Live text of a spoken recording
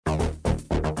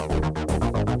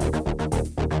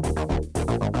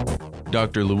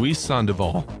Dr. Luis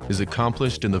Sandoval is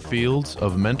accomplished in the fields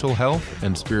of mental health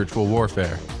and spiritual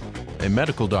warfare, a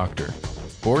medical doctor,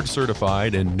 board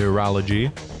certified in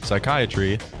neurology,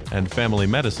 psychiatry, and family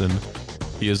medicine.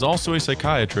 He is also a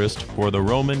psychiatrist for the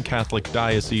Roman Catholic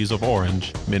Diocese of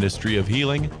Orange Ministry of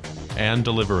Healing and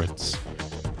Deliverance.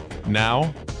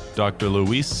 Now, Dr.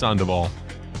 Luis Sandoval.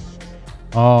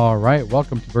 All right,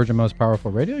 welcome to Virgin Most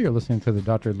Powerful Radio. You're listening to the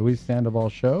Dr. Luis Sandoval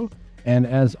Show. And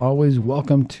as always,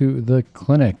 welcome to the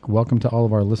clinic. Welcome to all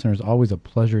of our listeners. Always a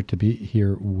pleasure to be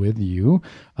here with you.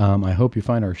 I hope you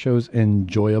find our shows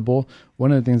enjoyable.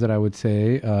 One of the things that I would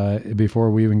say before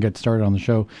we even get started on the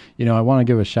show, I want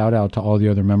to give a shout out to all the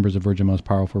other members of Virgin Most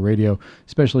Powerful Radio,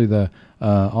 especially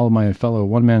all of my fellow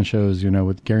one-man shows,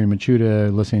 with Gary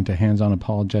Machuda, listening to Hands-On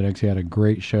Apologetics. He had a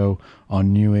great show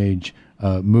on New Age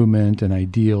movement and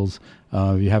ideals.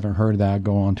 If you haven't heard that,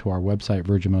 go on to our website,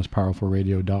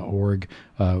 virginmostpowerfulradio.org.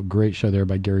 Great show there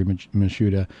by Gary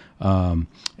Machuda. And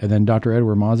then Dr.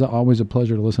 Edward Mazza, always a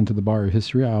pleasure to listen to the Bar of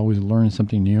History. I always learn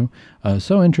something new.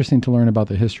 So interesting to learn about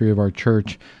the history of our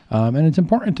church. And it's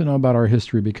important to know about our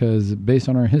history because based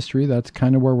on our history, that's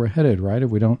kind of where we're headed, right? If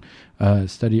we don't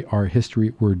study our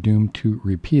history, we're doomed to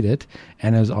repeat it.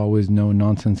 And as always, No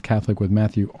Nonsense Catholic with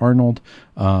Matthew Arnold.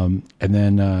 And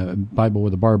then Bible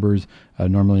with the Barbers.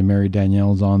 Normally Mary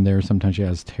Danielle's on there. Sometimes she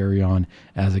has Terry on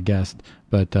as a guest.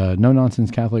 But No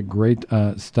Nonsense Catholic, great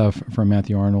stuff from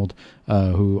Matthew Arnold,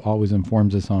 who always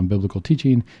informs us on biblical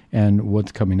teaching and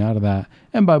what's coming out of that.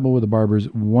 And Bible with the Barbers,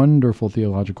 wonderful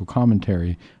theological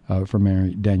commentary from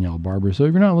Mary Danielle Barber. So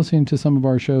if you're not listening to some of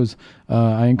our shows,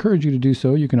 I encourage you to do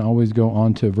so. You can always go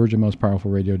on to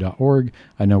virginmostpowerfulradio.org.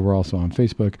 I know we're also on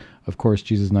Facebook. Of course,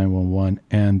 Jesus 911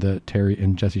 and the Terry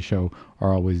and Jesse Show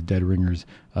are always dead ringers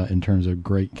in terms of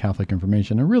great Catholic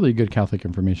information and really good Catholic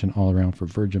information all around for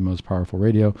Virgin Most Powerful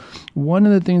Radio. One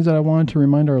of the things that I wanted to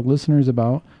remind our listeners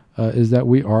about is that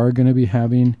we are going to be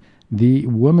having the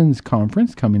Women's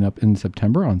Conference coming up in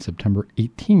September, on September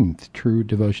 18th. True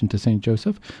Devotion to St.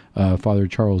 Joseph. Father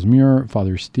Charles Muir,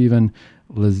 Father Stephen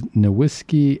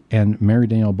Lesnowiski, and Mary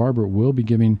Danielle Barber will be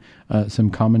giving some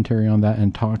commentary on that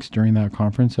and talks during that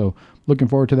conference. So looking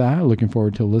forward to that. Looking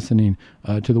forward to listening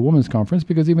to the Women's Conference,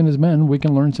 because even as men, we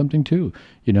can learn something too,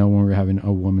 when we're having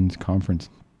a Women's Conference.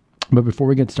 But before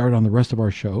we get started on the rest of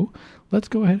our show, let's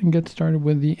go ahead and get started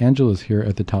with the Angelus here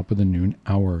at the top of the noon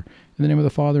hour. In the name of the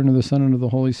Father, and of the Son, and of the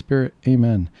Holy Spirit,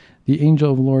 amen. The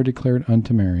angel of the Lord declared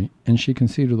unto Mary, and she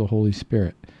conceived of the Holy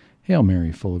Spirit. Hail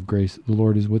Mary, full of grace, the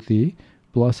Lord is with thee.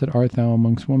 Blessed art thou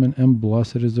amongst women, and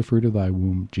blessed is the fruit of thy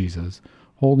womb, Jesus.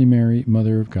 Holy Mary,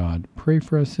 Mother of God, pray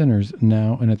for us sinners,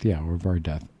 now and at the hour of our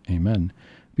death. Amen.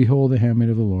 Behold the handmaid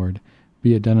of the Lord.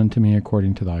 Be it done unto me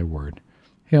according to thy word.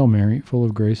 Hail Mary, full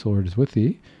of grace, the Lord is with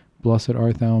thee. Blessed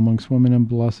art thou amongst women, and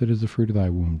blessed is the fruit of thy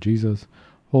womb, Jesus.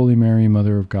 Holy Mary,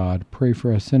 Mother of God, pray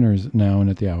for us sinners, now and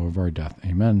at the hour of our death.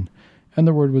 Amen. And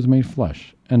the Word was made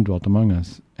flesh, and dwelt among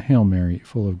us. Hail Mary,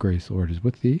 full of grace, the Lord is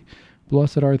with thee.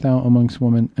 Blessed art thou amongst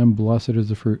women, and blessed is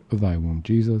the fruit of thy womb,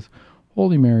 Jesus.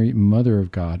 Holy Mary, Mother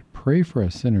of God, pray for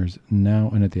us sinners,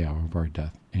 now and at the hour of our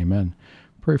death. Amen.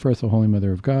 Pray for us, O Holy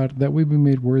Mother of God, that we be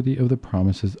made worthy of the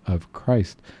promises of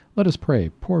Christ. Let us pray.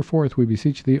 Pour forth, we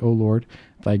beseech thee, O Lord,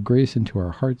 thy grace into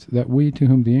our hearts, that we, to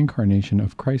whom the incarnation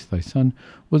of Christ thy Son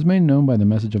was made known by the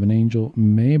message of an angel,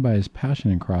 may by his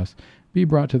passion and cross be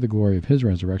brought to the glory of his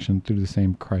resurrection through the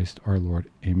same Christ our Lord.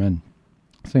 Amen.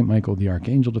 Saint Michael the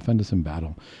Archangel, defend us in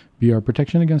battle. Be our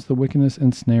protection against the wickedness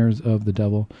and snares of the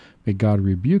devil. May God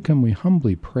rebuke him, we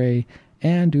humbly pray.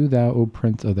 And do thou, O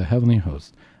Prince of the heavenly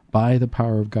host, by the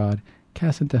power of God,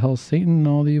 cast into hell Satan and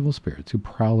all the evil spirits who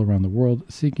prowl around the world,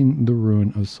 seeking the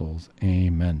ruin of souls.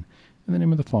 Amen. In the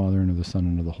name of the Father, and of the Son,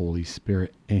 and of the Holy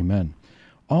Spirit. Amen.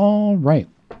 All right.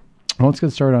 Well, let's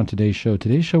get started on today's show.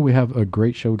 Today's show, we have a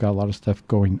great show. We got a lot of stuff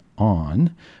going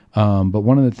on. But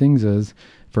one of the things is,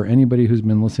 for anybody who's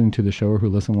been listening to the show or who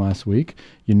listened last week,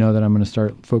 you know that I'm going to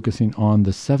start focusing on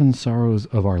the 7 sorrows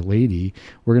of Our Lady.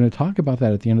 We're going to talk about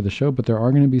that at the end of the show, but there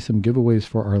are going to be some giveaways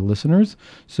for our listeners.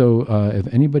 So if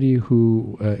anybody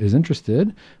who is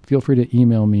interested, feel free to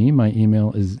email me. My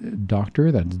email is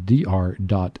dr.sandoval,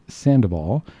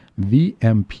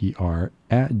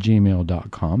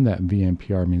 vmpr@gmail.com. That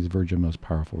VMPR means Virgin Most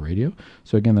Powerful Radio.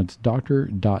 So again, that's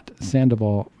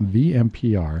dr.sandoval,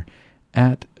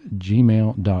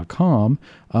 vmpr@gmail.com,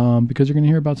 because you're going to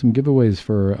hear about some giveaways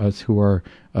for us who are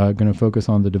going to focus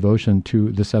on the devotion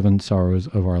to the 7 sorrows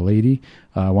of Our Lady.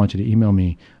 I want you to email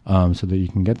me so that you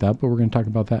can get that, but we're going to talk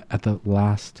about that at the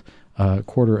last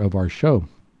quarter of our show.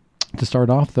 To start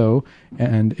off, though,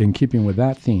 and in keeping with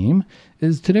that theme,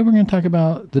 is today we're going to talk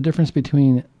about the difference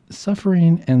between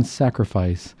suffering and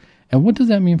sacrifice, And what does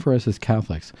that mean for us as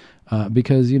Catholics?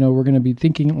 Because, we're going to be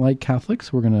thinking like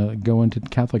Catholics. We're going to go into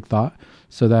Catholic thought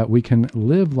so that we can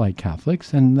live like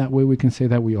Catholics. And that way we can say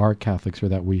that we are Catholics, or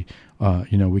that we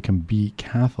can be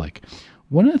Catholic.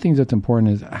 One of the things that's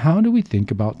important is, how do we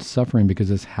think about suffering? Because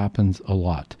this happens a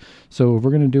lot. So if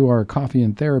we're going to do our coffee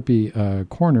and therapy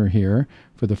corner here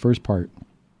for the first part,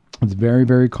 it's very,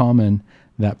 very common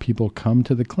that people come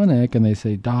to the clinic and they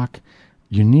say, "Doc,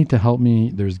 you need to help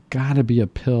me. There's got to be a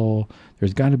pill.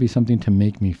 There's got to be something to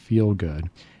make me feel good."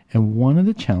 And one of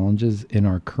the challenges in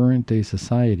our current day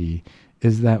society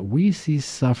is that we see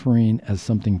suffering as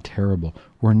something terrible.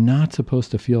 We're not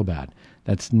supposed to feel bad.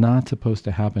 That's not supposed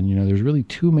to happen. There's really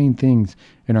two main things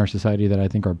in our society that I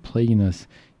think are plaguing us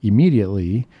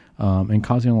immediately and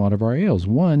causing a lot of our ails.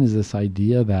 One is this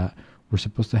idea that we're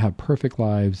supposed to have perfect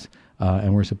lives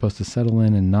and we're supposed to settle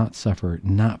in and not suffer,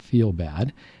 not feel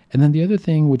bad. And then the other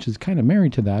thing, which is kind of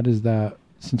married to that, is that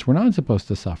since we're not supposed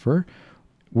to suffer,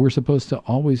 we're supposed to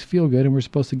always feel good, and we're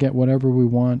supposed to get whatever we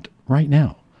want right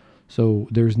now. So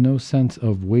there's no sense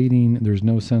of waiting. There's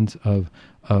no sense of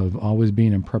always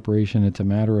being in preparation. It's a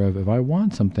matter of, if I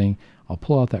want something, I'll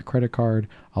pull out that credit card,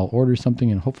 I'll order something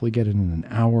and hopefully get it in an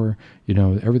hour.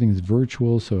 Everything's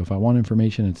virtual. So if I want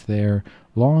information, it's there.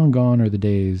 Long gone are the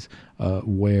days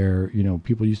where,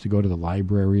 people used to go to the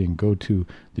library and go to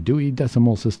the Dewey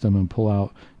Decimal System and pull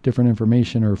out different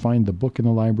information, or find the book in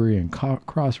the library and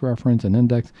cross-reference and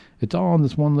index. It's all in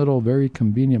this one little very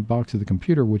convenient box of the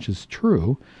computer, which is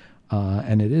true.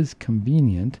 And it is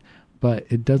convenient, but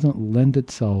it doesn't lend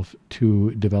itself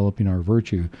to developing our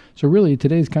virtue. So really,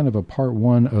 today's kind of a part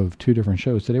one of two different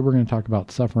shows. Today we're going to talk about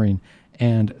suffering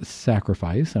and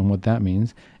sacrifice and what that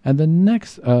means. And the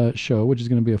next show, which is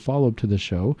going to be a follow-up to the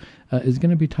show, is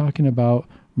going to be talking about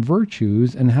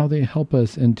virtues and how they help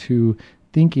us into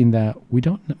thinking that we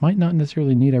might not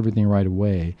necessarily need everything right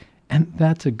away. And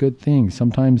that's a good thing.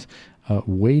 Sometimes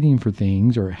waiting for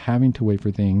things, or having to wait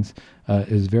for things,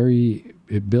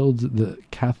 it builds the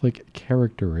Catholic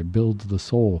character. It builds the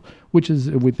soul, which is,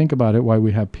 if we think about it, why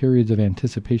we have periods of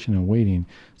anticipation and waiting,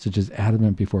 such as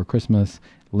Advent before Christmas,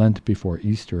 Lent before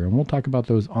Easter. And we'll talk about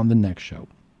those on the next show.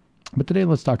 But today,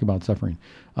 let's talk about suffering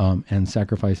and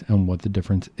sacrifice and what the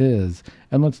difference is.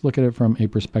 And let's look at it from a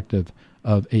perspective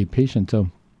of a patient. So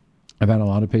I've had a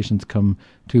lot of patients come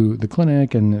to the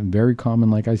clinic, and very common,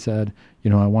 like I said,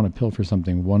 I want a pill for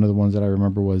something. One of the ones that I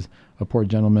remember was a poor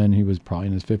gentleman. He was probably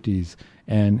in his 50s,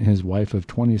 and his wife of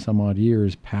 20 some odd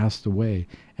years passed away,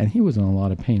 and he was in a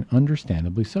lot of pain,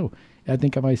 understandably so. I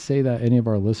think if I say that, any of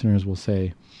our listeners will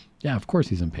say, yeah, of course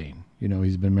he's in pain.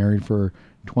 He's been married for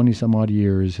 20 some odd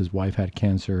years. His wife had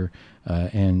cancer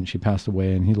and she passed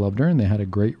away, and he loved her, and they had a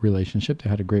great relationship. They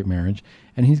had a great marriage,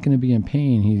 and he's going to be in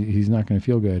pain. He's not going to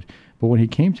feel good. But when he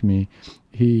came to me,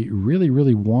 he really,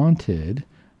 really wanted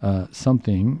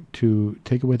something to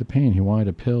take away the pain. He wanted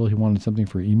a pill. He wanted something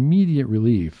for immediate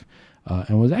relief,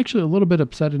 and was actually a little bit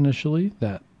upset initially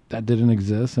that didn't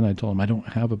exist. And I told him, I don't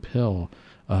have a pill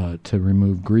to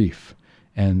remove grief.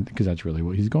 And because that's really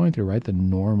what he's going through, right? The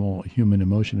normal human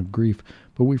emotion of grief.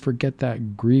 But we forget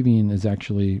that grieving is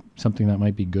actually something that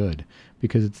might be good,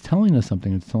 because it's telling us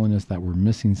something. It's telling us that we're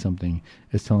missing something.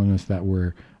 It's telling us that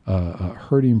we're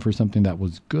hurting for something that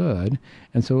was good.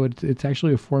 And so it's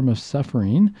actually a form of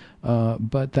suffering,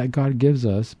 but that God gives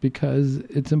us, because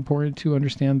it's important to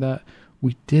understand that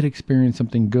we did experience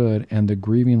something good, and the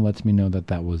grieving lets me know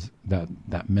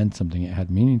that meant something. It had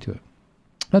meaning to it.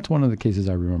 That's one of the cases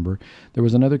I remember. There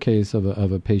was another case of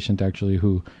a patient, actually,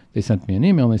 who they sent me an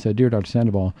email, and they said, "Dear Dr.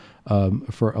 Sandoval,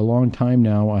 for a long time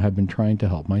now, I have been trying to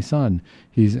help my son.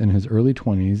 He's in his early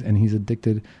 20s, and he's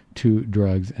addicted to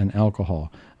drugs and alcohol."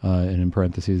 And in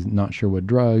parentheses, not sure what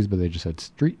drugs, but they just said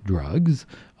street drugs.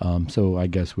 So I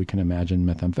guess we can imagine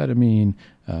methamphetamine,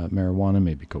 marijuana,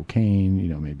 maybe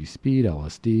cocaine, maybe speed,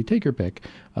 LSD, take your pick.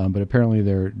 But apparently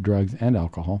they're drugs and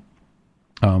alcohol.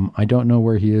 I don't know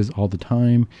where he is all the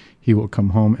time. He will come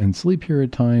home and sleep here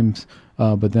at times,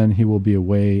 but then he will be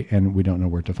away, and we don't know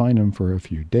where to find him for a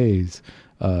few days.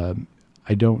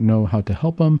 I don't know how to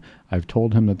help him. I've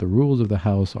told him that the rules of the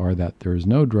house are that there is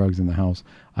no drugs in the house.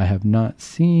 I have not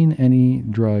seen any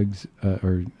drugs,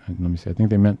 or let me see, I think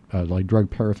they meant like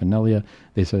drug paraphernalia.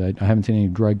 They said, I haven't seen any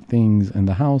drug things in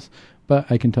the house, but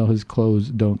I can tell his clothes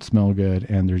don't smell good,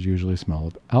 and there's usually a smell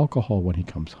of alcohol when he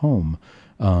comes home.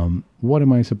 What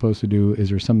am I supposed to do? Is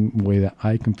there some way that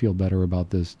I can feel better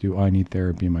about this? Do I need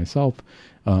therapy myself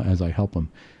as I help him?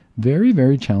 Very,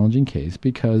 very challenging case,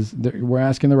 because we're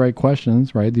asking the right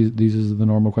questions, right? These are the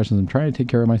normal questions. I'm trying to take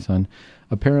care of my son.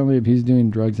 Apparently, if he's doing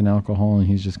drugs and alcohol, and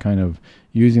he's just kind of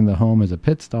using the home as a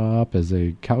pit stop, as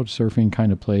a couch surfing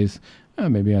kind of place,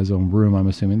 maybe has his own room. I'm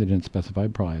assuming they didn't specify,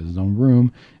 probably has his own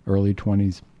room, early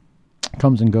 20s,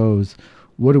 comes and goes.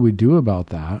 What do we do about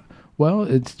that? Well,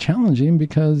 it's challenging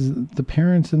because the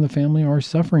parents and the family are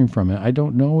suffering from it. I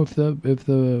don't know if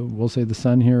we'll say the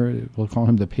son here, we'll call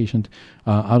him the patient.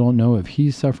 I don't know if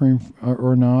he's suffering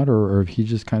or not, or if he's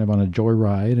just kind of on a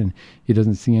joyride and he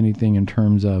doesn't see anything in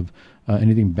terms of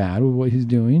anything bad with what he's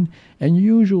doing. And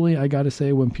usually, I got to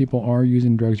say, when people are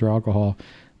using drugs or alcohol,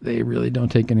 they really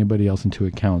don't take anybody else into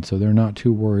account. So they're not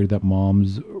too worried that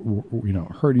mom's,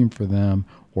 hurting for them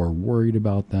or worried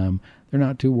about them. They're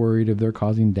not too worried if they're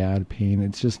causing dad pain.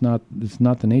 It's not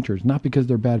the nature. It's not because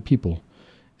they're bad people.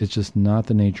 It's just not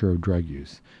the nature of drug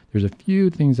use. There's a few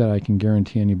things that I can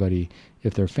guarantee anybody,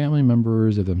 if they're family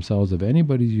members of themselves, if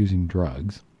anybody's using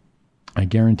drugs, I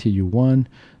guarantee you, one,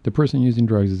 the person using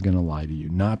drugs is going to lie to you.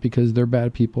 Not because they're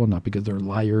bad people, not because they're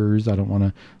liars. I don't want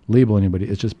to label anybody.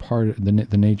 It's just part of the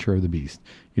nature of the beast.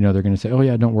 They're going to say, oh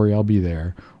yeah, don't worry, I'll be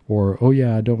there. Or, oh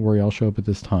yeah, don't worry, I'll show up at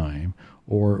this time.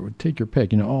 Or take your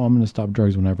pick, oh, I'm going to stop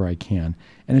drugs whenever I can.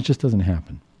 And it just doesn't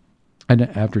happen. And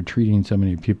after treating so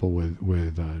many people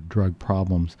with drug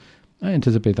problems, I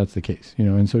anticipate that's the case,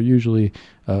 And so usually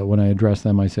when I address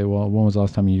them, I say, well, when was the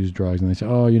last time you used drugs? And they say,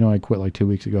 oh, I quit like 2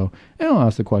 weeks ago. And I'll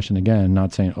ask the question again,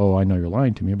 not saying, oh, I know you're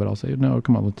lying to me, but I'll say, no,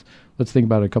 come on, let's think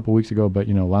about it a couple weeks ago. But,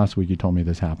 last week you told me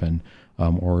this happened,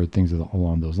 or things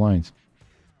along those lines.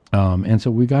 And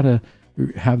so we got to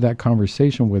have that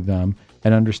conversation with them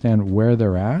and understand where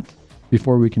they're at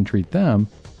before we can treat them.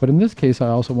 But in this case, I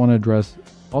also want to address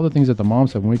all the things that the mom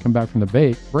said. When we come back from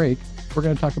the break, we're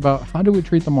going to talk about how do we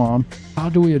treat the mom, how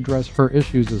do we address her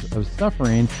issues of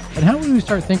suffering, and how do we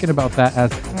start thinking about that as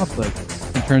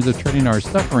Catholics in terms of turning our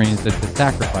sufferings into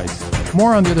sacrifice.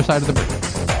 More on the other side of the break.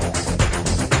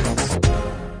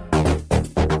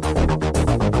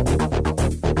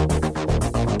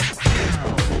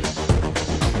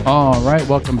 All right,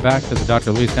 welcome back to the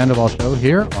Dr. Luis Sandoval Show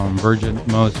here on Virgin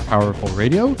Most Powerful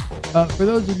Radio. For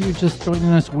those of you just joining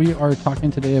us, we are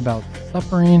talking today about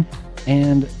suffering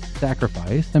and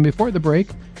sacrifice. And before the break,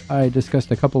 I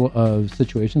discussed a couple of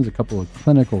situations, a couple of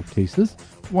clinical cases.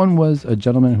 One was a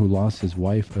gentleman who lost his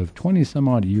wife of 20 some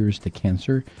odd years to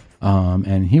cancer,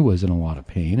 and he was in a lot of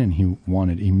pain and he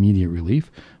wanted immediate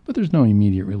relief, but there's no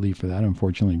immediate relief for that.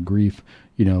 Unfortunately, grief,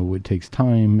 it takes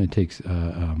time. It takes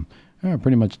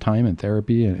pretty much time and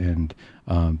therapy and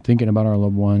thinking about our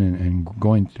loved one and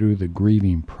going through the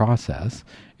grieving process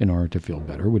in order to feel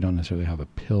better. We don't necessarily have a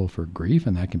pill for grief,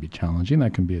 and that can be challenging.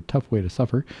 That can be a tough way to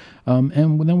suffer. And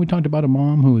then we talked about a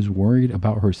mom who is worried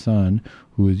about her son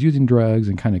who is using drugs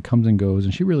and kind of comes and goes,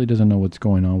 and she really doesn't know what's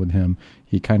going on with him.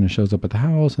 He kind of shows up at the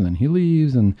house, and then he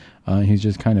leaves, and he's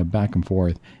just kind of back and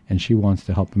forth, and she wants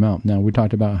to help him out. Now, we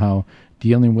talked about how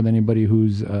dealing with anybody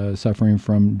who's suffering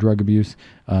from drug abuse,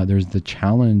 there's the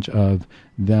challenge of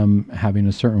them having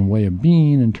a certain way of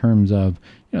being in terms of,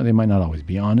 they might not always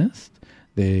be honest.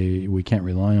 We can't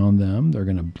rely on them. They're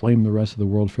going to blame the rest of the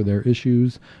world for their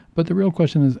issues. But the real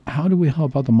question is, how do we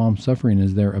help out the mom suffering?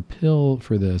 Is there a pill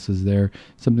for this? Is there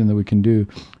something that we can do?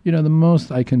 The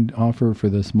most I can offer for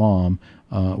this mom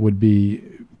would be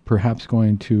perhaps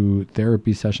going to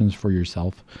therapy sessions for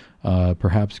yourself,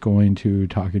 perhaps going to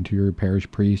talking to your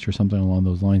parish priest or something along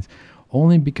those lines,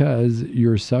 only because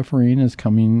your suffering is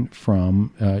coming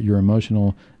from your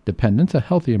emotional dependence, a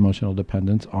healthy emotional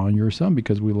dependence on your son,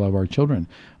 because we love our children.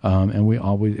 And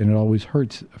it always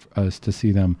hurts us to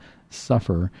see them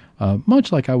suffer.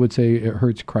 Much like I would say it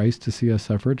hurts Christ to see us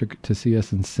suffer, to see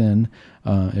us in sin.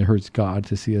 It hurts God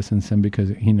to see us in sin because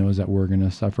he knows that we're going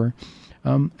to suffer.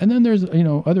 And then there's,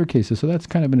 other cases. So that's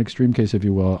kind of an extreme case, if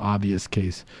you will, obvious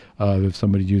case of if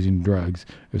somebody's using drugs,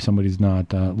 if somebody's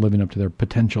not living up to their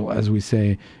potential, as we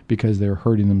say, because they're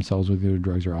hurting themselves with either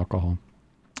drugs or alcohol.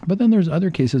 But then there's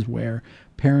other cases where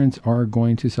parents are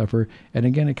going to suffer. And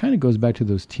again, it kind of goes back to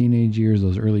those teenage years,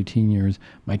 those early teen years.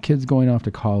 My kid's going off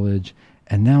to college,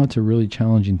 and now it's a really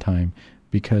challenging time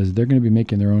because they're going to be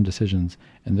making their own decisions.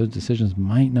 And those decisions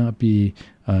might not be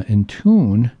in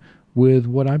tune with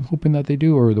what I'm hoping that they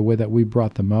do, or the way that we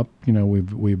brought them up.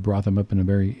 We brought them up in a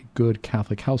very good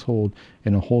Catholic household,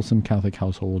 in a wholesome Catholic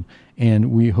household,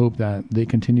 and we hope that they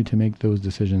continue to make those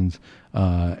decisions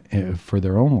for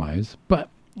their own lives. But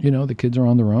the kids are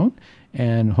on their own,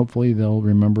 and hopefully they'll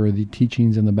remember the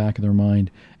teachings in the back of their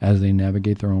mind as they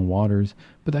navigate their own waters.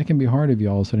 But that can be hard if you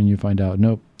all of a sudden you find out,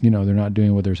 nope, they're not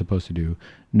doing what they're supposed to do.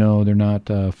 No, they're not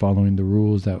following the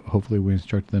rules that hopefully we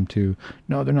instruct them to.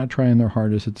 No, they're not trying their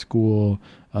hardest at school.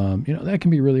 That can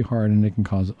be really hard, and it can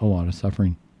cause a lot of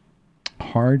suffering.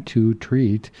 Hard to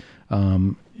treat.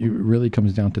 It really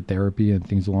comes down to therapy and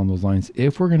things along those lines.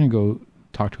 If we're going to go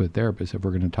talk to a therapist, if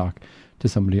we're going to talk to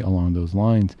somebody along those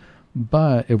lines.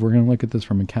 But if we're going to look at this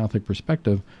from a Catholic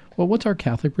perspective, well, what's our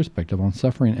Catholic perspective on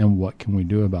suffering and what can we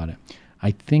do about it?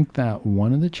 I think that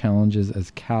one of the challenges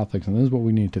as Catholics, and this is what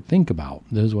we need to think about,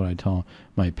 this is what I tell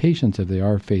my patients if they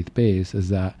are faith-based, is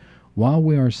that while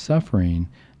we are suffering,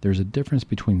 there's a difference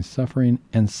between suffering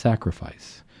and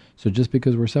sacrifice. So just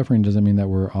because we're suffering doesn't mean that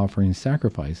we're offering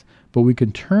sacrifice, but we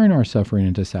can turn our suffering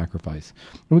into sacrifice.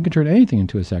 And we can turn anything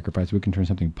into a sacrifice. We can turn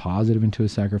something positive into a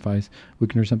sacrifice. We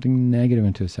can turn something negative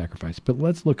into a sacrifice. But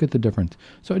let's look at the difference.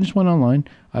 So I just went online.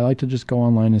 I like to just go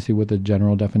online and see what the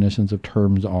general definitions of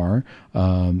terms are.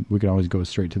 We can always go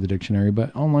straight to the dictionary,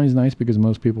 but online is nice because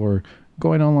most people are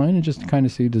going online and just kind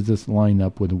of see, does this line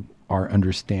up with our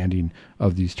understanding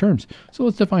of these terms? So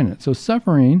let's define it. So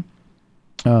suffering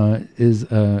is,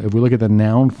 if we look at the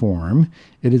noun form,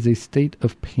 it is a state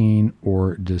of pain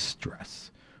or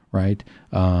distress, right?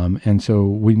 And so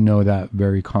we know that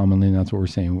very commonly, and that's what we're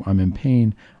saying. I'm in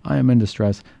pain, I am in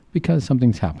distress because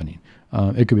something's happening.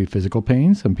 It could be physical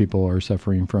pain. Some people are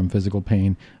suffering from physical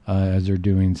pain as they're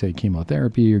doing, say,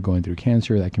 chemotherapy or going through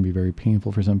cancer. That can be very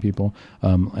painful for some people.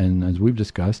 And as we've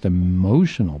discussed,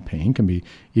 emotional pain can be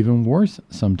even worse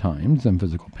sometimes than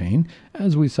physical pain,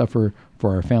 as we suffer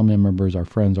for our family members, our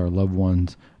friends, our loved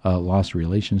ones, lost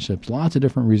relationships, lots of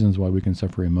different reasons why we can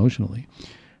suffer emotionally.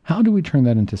 How do we turn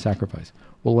that into sacrifice?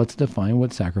 Well, let's define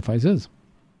what sacrifice is.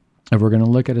 If we're going to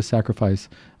look at a sacrifice,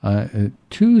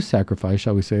 to sacrifice,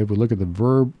 shall we say, if we look at the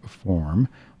verb form,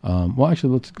 well,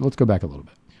 actually, let's go back a little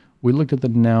bit. We looked at the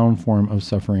noun form of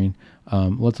suffering.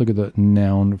 Let's look at the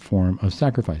noun form of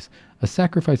sacrifice. A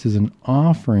sacrifice is an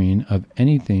offering of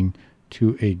anything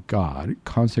to a god,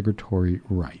 consecratory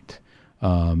rite.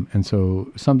 And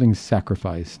so something's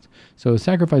sacrificed. So a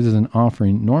sacrifice is an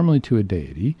offering normally to a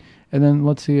deity. And then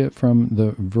let's see it from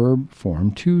the verb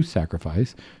form, to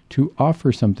sacrifice, to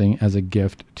offer something as a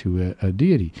gift to a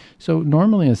deity. So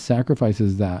normally a sacrifice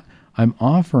is that I'm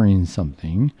offering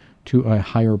something to a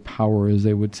higher power, as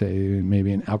they would say,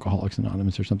 maybe in Alcoholics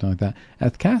Anonymous or something like that.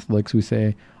 As Catholics, we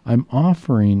say, I'm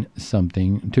offering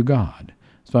something to God.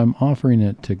 So I'm offering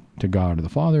it to God the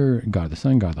Father, God the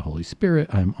Son, God the Holy Spirit.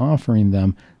 I'm offering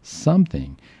them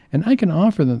something. And I can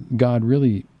offer God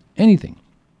really anything.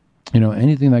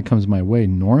 Anything that comes my way.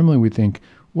 Normally we think,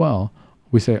 well,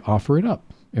 we say offer it up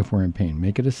if we're in pain.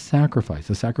 Make it a sacrifice.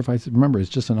 A sacrifice, remember, is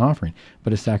just an offering,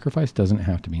 but a sacrifice doesn't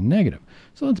have to be negative.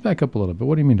 So let's back up a little bit.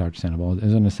 What do you mean, Dr. Sandoval?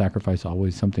 Isn't a sacrifice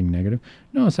always something negative?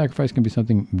 No, a sacrifice can be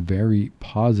something very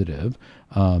positive.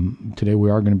 Today we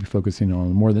are going to be focusing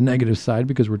on more the negative side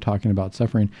because we're talking about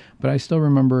suffering. But I still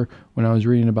remember when I was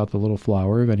reading about the little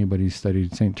flower, if anybody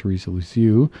studied Saint Teresa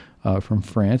Lisieux from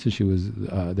France,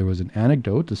 there was an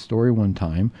anecdote, a story one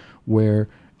time where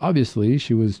obviously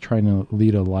she was trying to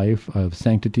lead a life of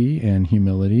sanctity and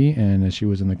humility, and as she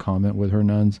was in the convent with her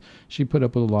nuns, she put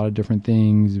up with a lot of different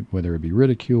things, whether it be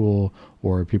ridicule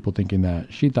or people thinking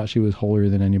that she thought she was holier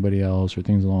than anybody else or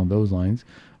things along those lines.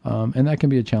 And that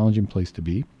can be a challenging place to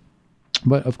be.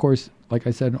 But of course, like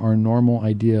I said, our normal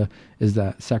idea is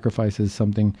that sacrifice is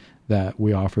something that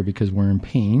we offer because we're in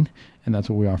pain, and that's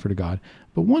what we offer to God.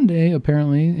 But one day,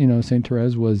 apparently, Saint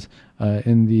Therese was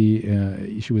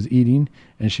she was eating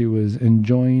and she was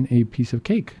enjoying a piece of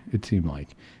cake, it seemed like.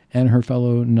 And her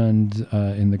fellow nuns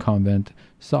in the convent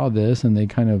saw this, and they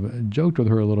kind of joked with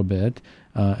her a little bit,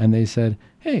 and they said,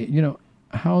 hey,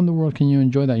 how in the world can you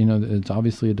enjoy that? It's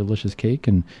obviously a delicious cake,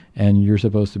 and you're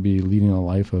supposed to be leading a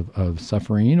life of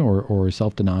suffering or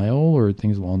self-denial or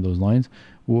things along those lines.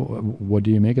 What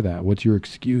do you make of that? What's your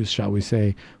excuse, shall we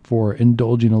say, for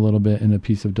indulging a little bit in a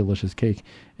piece of delicious cake?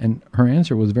 And her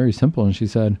answer was very simple, and she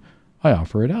said, I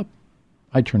offer it up.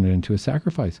 I turn it into a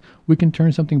sacrifice. We can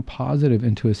turn something positive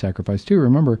into a sacrifice too.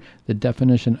 Remember, the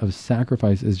definition of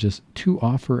sacrifice is just to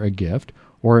offer a gift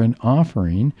or an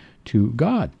offering to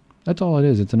God. That's all it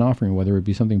is. It's an offering, whether it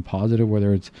be something positive,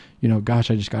 whether it's,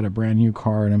 gosh, I just got a brand new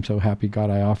car and I'm so happy.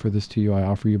 God, I offer this to you. I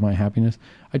offer you my happiness.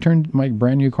 I turned my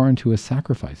brand new car into a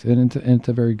sacrifice, and it's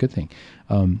a very good thing.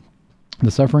 The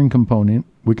suffering component,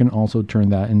 we can also turn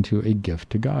that into a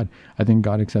gift to God. I think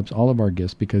God accepts all of our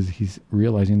gifts because he's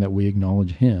realizing that we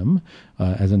acknowledge him,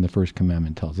 as in the first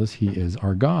commandment tells us, he is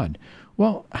our God.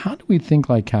 Well, how do we think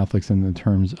like Catholics in the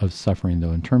terms of suffering,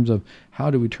 though? In terms of how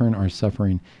do we turn our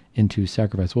suffering into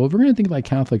sacrifice? Well, if we're going to think like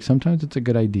Catholics, sometimes it's a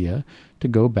good idea to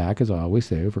go back, as I always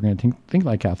say. If we're going to think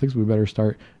like Catholics, we better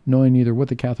start knowing either what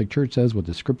the Catholic Church says, what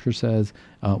the Scripture says,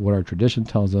 what our tradition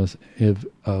tells us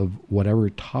of whatever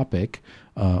topic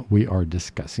we are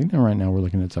discussing. And right now we're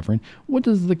looking at suffering. What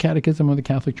does the Catechism of the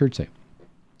Catholic Church say?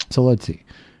 So let's see.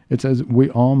 It says, we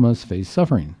all must face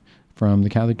suffering. from the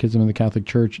Catechism of the Catholic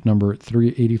Church, number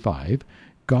 385.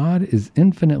 God is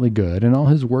infinitely good, and all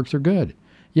his works are good.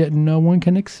 Yet no one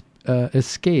can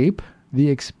escape the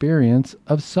experience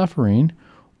of suffering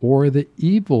or the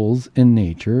evils in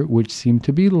nature which seem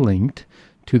to be linked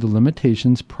to the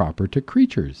limitations proper to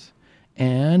creatures,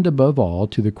 and above all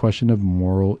to the question of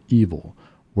moral evil.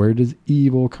 Where does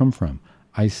evil come from?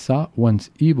 I sought whence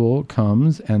evil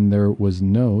comes, and there was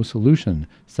no solution,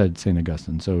 said St.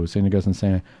 Augustine. So St. Augustine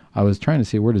saying, I was trying to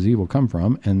see where does evil come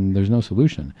from, and there's no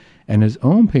solution. And his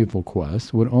own painful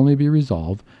quest would only be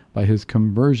resolved by his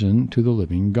conversion to the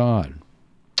living God.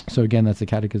 So again, that's the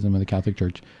Catechism of the Catholic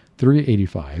Church,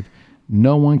 385.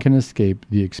 No one can escape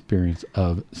the experience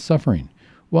of suffering.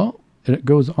 Well, it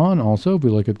goes on also, if we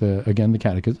look at the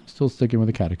Catechism, still sticking with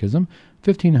the Catechism,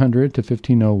 1500 to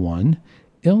 1501,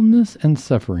 illness and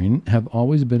suffering have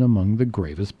always been among the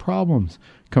gravest problems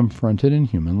confronted in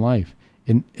human life.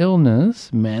 In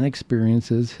illness, man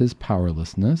experiences his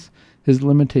powerlessness, his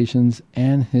limitations,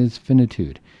 and his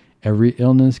finitude. Every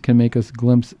illness can make us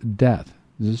glimpse death.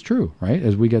 This is true, right?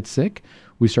 As we get sick,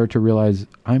 we start to realize,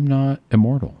 I'm not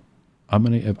immortal.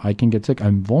 If I can get sick,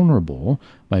 I'm vulnerable.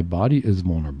 My body is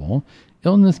vulnerable.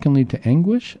 Illness can lead to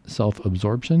anguish,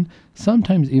 self-absorption,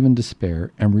 sometimes even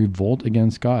despair, and revolt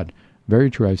against God. Very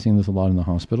true. I've seen this a lot in the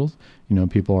hospitals.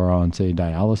 People are on, say,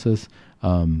 dialysis,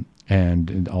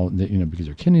 and all, because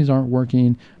their kidneys aren't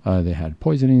working, they had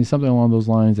poisoning, something along those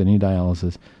lines. They need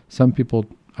dialysis. Some people,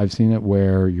 I've seen it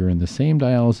where you're in the same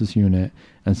dialysis unit,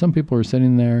 and some people are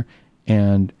sitting there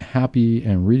and happy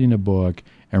and reading a book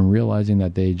and realizing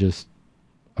that they just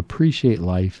appreciate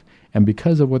life. And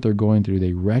because of what they're going through,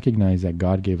 they recognize that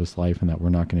God gave us life and that we're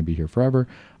not going to be here forever.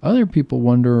 Other people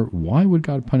wonder, why would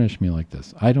God punish me like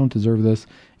this? I don't deserve this.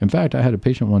 In fact, I had a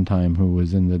patient one time who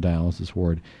was in the dialysis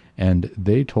ward, and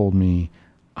they told me,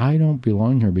 I don't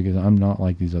belong here because I'm not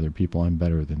like these other people. I'm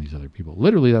better than these other people.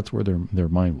 Literally, that's where their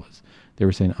mind was. They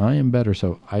were saying, I am better,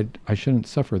 so I shouldn't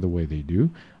suffer the way they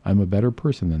do. I'm a better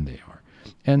person than they are.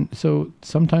 And so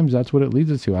sometimes that's what it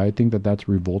leads us to. I think that that's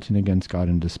revolting against God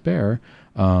in despair,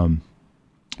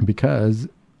 because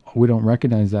we don't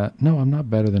recognize that, no, I'm not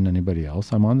better than anybody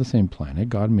else. I'm on the same planet.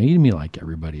 God made me like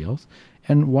everybody else.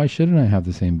 And why shouldn't I have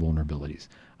the same vulnerabilities?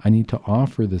 I need to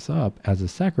offer this up as a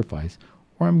sacrifice,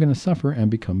 or I'm going to suffer and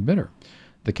become bitter.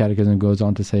 The Catechism goes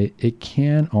on to say it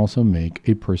can also make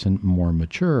a person more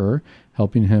mature,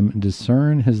 helping him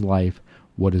discern his life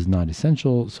what is not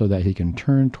essential so that he can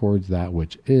turn towards that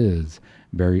which is.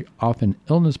 Very often,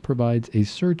 illness provides a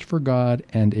search for God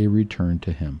and a return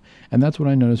to him. And that's what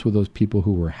I noticed with those people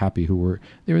who were happy, they were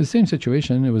in the same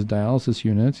situation. It was dialysis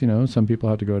units. Some people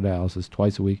have to go to dialysis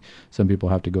twice a week. Some people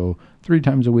have to go 3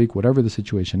 times a week, whatever the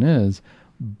situation is.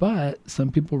 But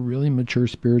some people really mature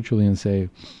spiritually and say,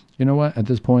 you know what, at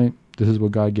this point, this is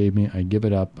what God gave me. I give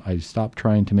it up. I stop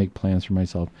trying to make plans for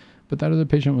myself. But that other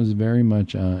patient was very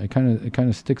much, it kind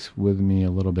of sticks with me a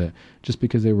little bit, just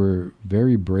because they were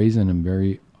very brazen and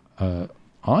very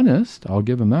honest. I'll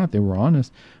give them that. They were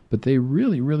honest, but they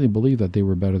really, really believed that they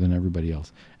were better than everybody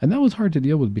else. And that was hard to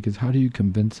deal with, because how do you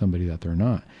convince somebody that they're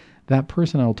not? That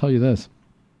person, I'll tell you this,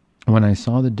 when I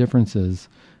saw the differences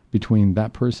between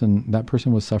that person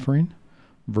was suffering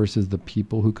versus the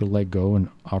people who could let go and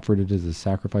offered it as a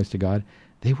sacrifice to God,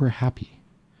 they were happy.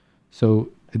 So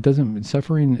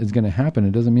suffering is going to happen.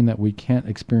 It doesn't mean that we can't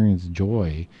experience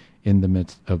joy in the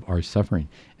midst of our suffering.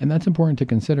 And that's important to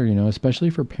consider, especially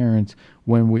for parents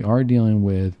when we are dealing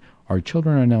with our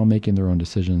children are now making their own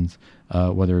decisions,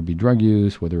 whether it be drug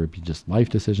use, whether it be just life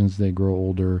decisions as they grow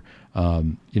older.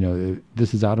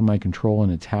 This is out of my control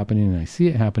and it's happening and I see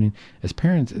it happening. As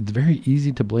parents, it's very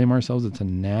easy to blame ourselves. It's a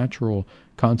natural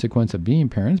consequence of being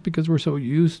parents because we're so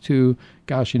used to,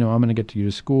 gosh, I'm going to get you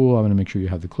to school. I'm going to make sure you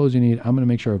have the clothes you need. I'm going to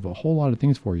make sure I have a whole lot of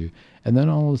things for you. And then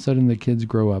all of a sudden the kids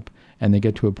grow up and they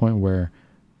get to a point where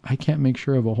I can't make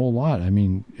sure of a whole lot. I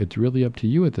mean, it's really up to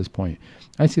you at this point.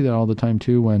 I see that all the time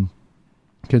too when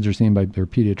kids are seen by their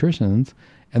pediatricians,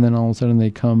 and then all of a sudden they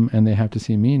come and they have to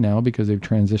see me now because they've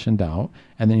transitioned out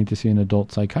and they need to see an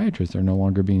adult psychiatrist. They're no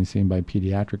longer being seen by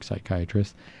pediatric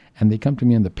psychiatrists. And they come to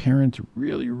me and the parents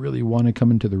really, really want to come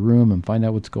into the room and find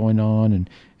out what's going on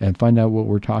and find out what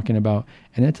we're talking about.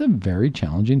 And it's a very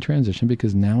challenging transition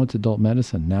because now it's adult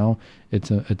medicine. Now it's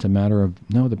a matter of,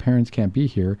 no, the parents can't be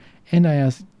here. And I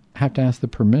have to ask the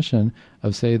permission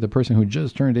of, say, the person who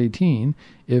just turned 18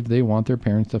 if they want their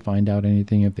parents to find out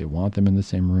anything, if they want them in the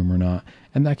same room or not.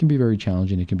 And that can be very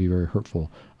challenging. It can be very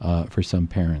hurtful for some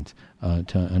parents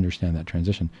to understand that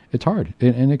transition. It's hard,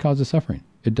 and it causes suffering.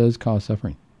 It does cause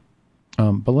suffering.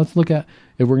 But let's look at,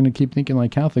 if we're going to keep thinking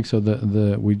like Catholics, so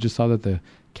we just saw that the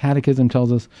Catechism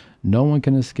tells us no one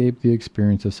can escape the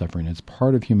experience of suffering. It's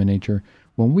part of human nature.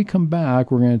 When we come back,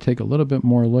 we're going to take a little bit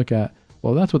more look at,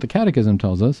 well, that's what the Catechism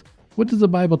tells us. What does the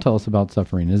Bible tell us about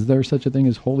suffering? Is there such a thing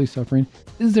as holy suffering?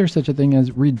 Is there such a thing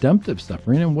as redemptive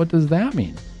suffering? And what does that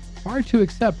mean? Hard to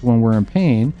accept when we're in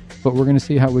pain, but we're going to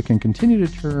see how we can continue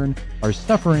to turn our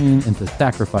suffering into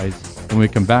sacrifice when we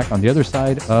come back on the other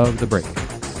side of the break.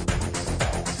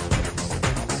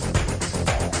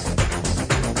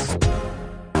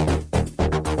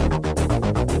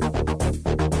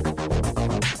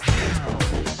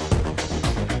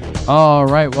 All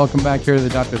right, welcome back here to the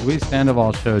Dr. Luis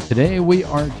Sandoval Show. Today we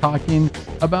are talking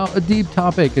about a deep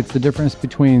topic. It's the difference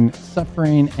between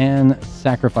suffering and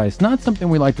sacrifice. Not something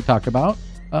we like to talk about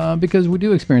because we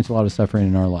do experience a lot of suffering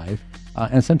in our life.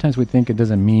 And sometimes we think it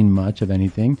doesn't mean much of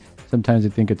anything. Sometimes we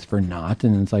think it's for naught.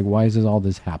 And it's like, why is all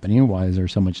this happening? Why is there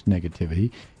so much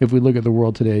negativity? If we look at the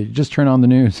world today, just turn on the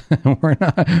news.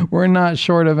 We're not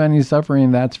short of any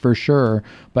suffering, that's for sure.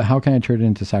 But how can I turn it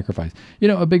into sacrifice? You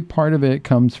know, a big part of it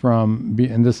comes from,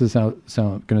 and this is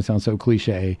going to sound so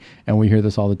cliche, and we hear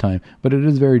this all the time, but it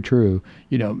is very true.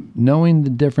 You know, knowing the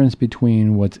difference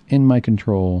between what's in my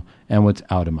control and what's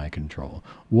out of my control.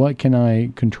 What can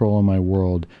I control in my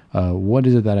world? What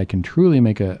is it that I can truly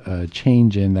make a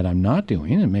change in that I'm not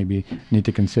doing, and maybe need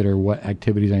to consider what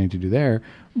activities I need to do there,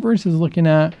 versus looking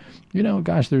at, you know,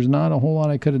 gosh, there's not a whole lot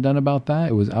I could have done about that.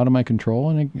 It was out of my control,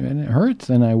 and it hurts,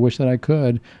 and I wish that I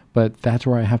could, but that's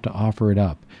where I have to offer it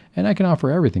up. And I can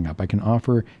offer everything up. I can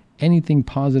offer anything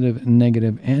positive,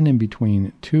 negative, and in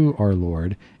between to our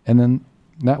Lord, and then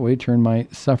that way turn my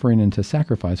suffering into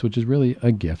sacrifice, which is really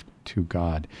a gift to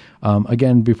God.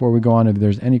 Again, before we go on, if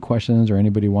there's any questions or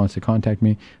anybody wants to contact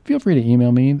me, feel free to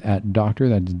email me at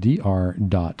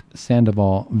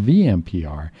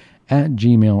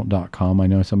dr.sandovalvmpr@gmail.com. I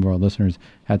know some of our listeners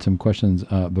had some questions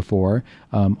before.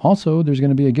 Also, there's going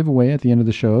to be a giveaway at the end of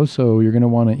the show, so you're going to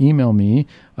want to email me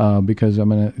because I'm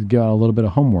going to give out a little bit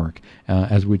of homework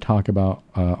as we talk about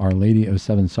Our Lady of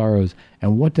Seven Sorrows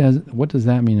and what does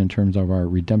that mean in terms of our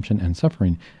redemption and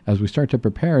suffering as we start to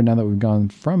prepare now that we've gone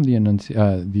from the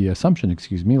Assumption,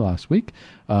 last week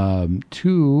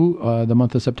to the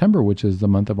month of September, which is the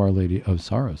month of Our Lady of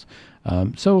Sorrows.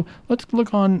 So let's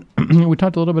look on. We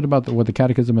talked a little bit about what the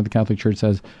Catechism of the Catholic Church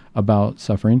says about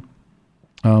suffering,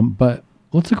 but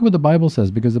let's look at what the Bible says,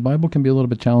 because the Bible can be a little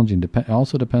bit challenging. It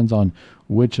also depends on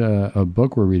which a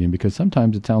book we're reading, because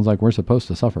sometimes it sounds like we're supposed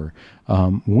to suffer,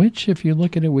 which, if you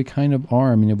look at it, we kind of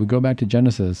are. I mean, if we go back to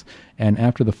Genesis, and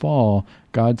after the fall,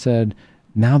 God said,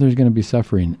 now there's going to be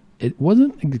suffering. It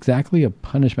wasn't exactly a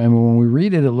punishment. I mean, when we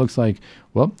read it, it looks like,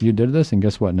 well, you did this, and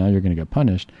guess what? Now you're going to get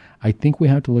punished. I think we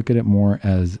have to look at it more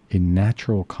as a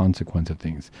natural consequence of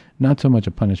things, not so much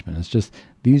a punishment. It's just,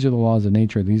 these are the laws of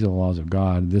nature. These are the laws of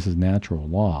God. This is natural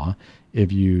law.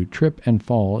 If you trip and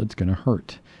fall, it's going to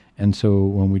hurt. And so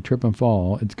when we trip and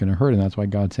fall, it's going to hurt. And that's why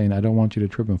God's saying, I don't want you to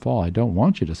trip and fall. I don't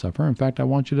want you to suffer. In fact, I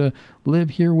want you to live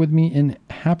here with me in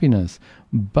happiness.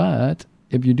 But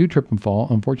if you do trip and fall,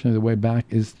 unfortunately, the way back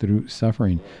is through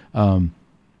suffering.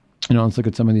 Let's look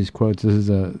at some of these quotes. This is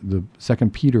the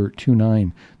 2 Peter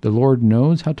 2:9. The Lord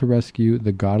knows how to rescue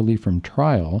the godly from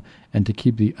trial and to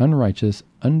keep the unrighteous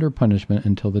under punishment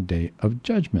until the day of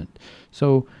judgment.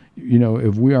 So,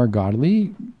 if we are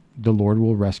godly, the Lord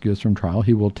will rescue us from trial.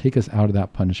 He will take us out of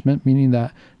that punishment, meaning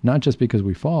that not just because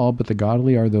we fall, but the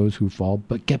godly are those who fall,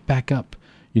 but get back up,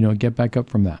 get back up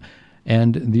from that.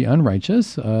 And the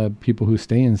unrighteous, people who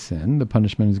stay in sin, the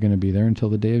punishment is going to be there until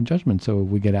the day of judgment. So if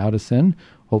we get out of sin,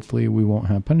 hopefully we won't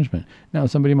have punishment. Now,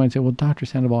 somebody might say, well, Dr.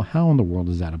 Sandoval, how in the world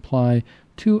does that apply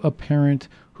to a parent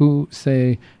who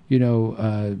say,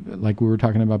 like we were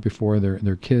talking about before,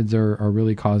 their kids are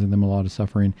really causing them a lot of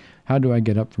suffering. How do I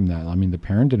get up from that? I mean, the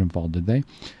parent didn't fall, did they?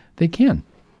 They can.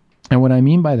 And what I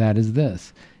mean by that is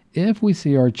this. If we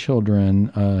see our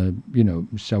children,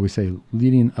 shall we say,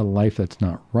 leading a life that's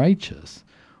not righteous,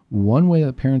 one way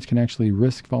that parents can actually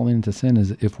risk falling into sin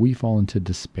is if we fall into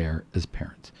despair as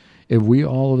parents. If we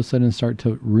all of a sudden start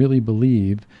to really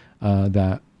believe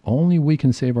that only we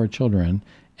can save our children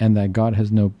and that God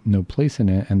has no place in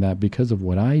it, and that because of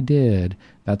what I did,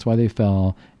 that's why they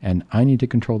fell, and I need to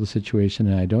control the situation,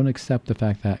 and I don't accept the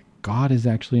fact that God is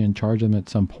actually in charge of them at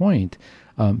some point,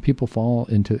 people fall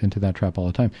into that trap all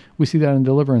the time. We see that in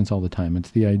deliverance all the time.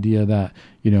 It's the idea that,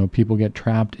 people get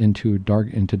trapped into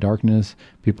darkness.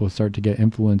 People start to get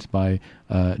influenced by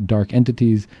dark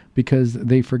entities, because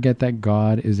they forget that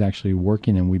God is actually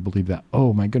working, and we believe that,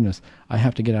 oh my goodness, I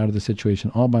have to get out of the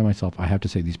situation all by myself. I have to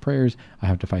say these prayers. I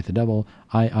have to fight the devil.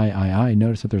 I.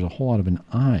 Notice that there's a whole lot of an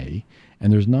I,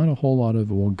 and there's not a whole lot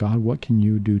of, well, God, what can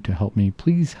you do to help me?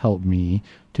 Please help me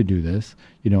to do this.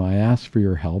 I ask for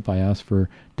your help. I ask for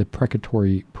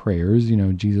deprecatory prayers.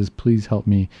 Jesus, please help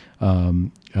me,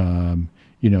 fight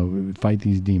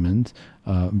these demons,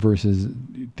 versus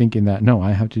thinking that, no,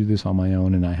 I have to do this on my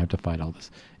own and I have to fight all this.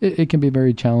 It can be a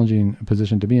very challenging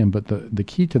position to be in, but the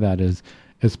key to that is,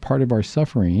 as part of our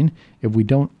suffering, if we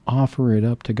don't offer it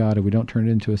up to God, if we don't turn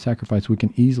it into a sacrifice, we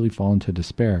can easily fall into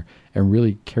despair and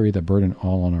really carry the burden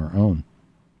all on our own.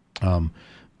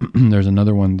 There's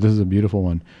another one. This is a beautiful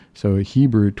one. So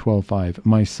Hebrew 12:5,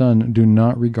 my son, do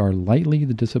not regard lightly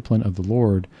the discipline of the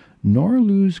Lord, nor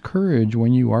lose courage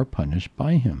when you are punished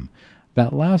by him.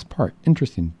 That last part,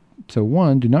 interesting. So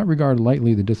one, do not regard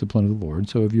lightly the discipline of the Lord.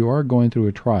 So if you are going through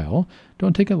a trial,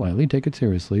 don't take it lightly, take it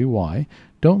seriously. Why?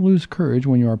 Don't lose courage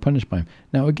when you are punished by him.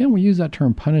 Now, again, we use that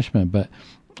term punishment, but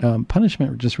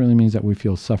punishment just really means that we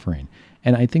feel suffering.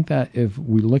 And I think that if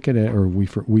we look at it, or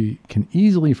we can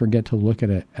easily forget to look at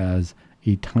it as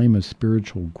a time of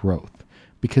spiritual growth,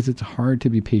 because it's hard to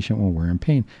be patient when we're in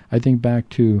pain. I think back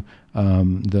to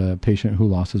the patient who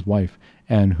lost his wife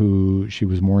and who she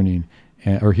was mourning,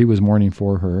 or he was mourning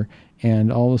for her,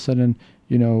 and all of a sudden,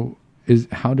 is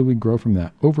how do we grow from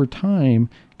that? Over time,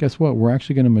 guess what? We're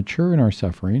actually going to mature in our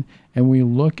suffering, and we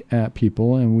look at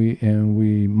people, and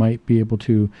we might be able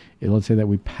to, let's say that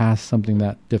we pass something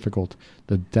that difficult,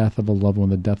 the death of a loved one,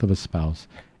 the death of a spouse,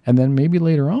 and then maybe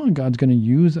later on, God's going to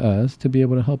use us to be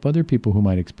able to help other people who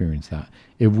might experience that.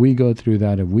 If we go through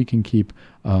that, if we can keep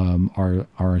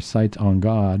our sights on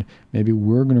God, maybe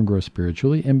we're going to grow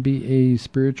spiritually and be a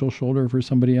spiritual shoulder for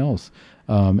somebody else.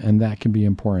 And that can be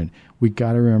important. We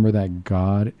got to remember that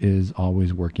God is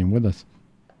always working with us.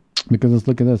 Because let's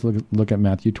look at this. Look at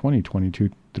Matthew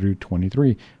 20:22 through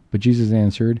 23. But Jesus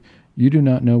answered, you do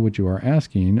not know what you are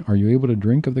asking. Are you able to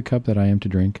drink of the cup that I am to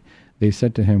drink? They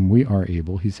said to him, we are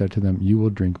able. He said to them, you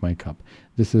will drink my cup.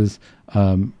 This is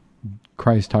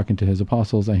Christ talking to his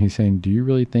apostles, and he's saying, do you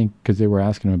really think, because they were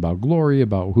asking him about glory,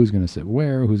 about who's going to sit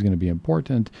where, who's going to be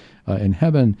important in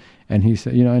heaven, and he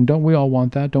said, and don't we all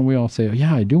want that? Don't we all say, oh,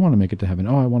 yeah, I do want to make it to heaven.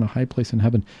 Oh, I want a high place in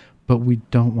heaven. But we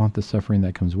don't want the suffering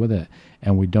that comes with it,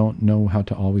 and we don't know how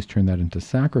to always turn that into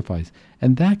sacrifice,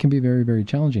 and that can be very, very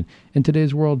challenging in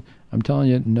today's world. I'm telling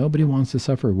you, nobody wants to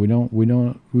suffer.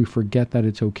 We forget that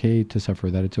it's okay to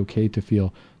suffer, that it's okay to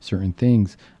feel certain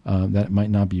things that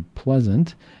might not be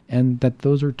pleasant, and that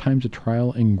those are times of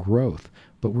trial and growth.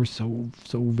 But we're so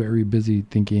very busy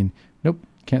thinking, nope,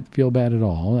 can't feel bad at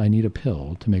all. I need a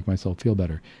pill to make myself feel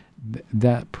better.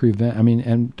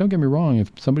 And don't get me wrong,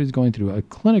 if somebody's going through a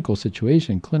clinical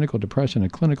situation, clinical depression, a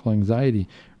clinical anxiety,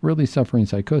 really suffering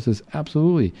psychosis,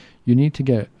 absolutely, you need to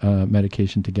get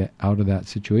medication to get out of that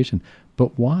situation.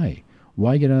 But why?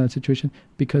 Why get out of that situation?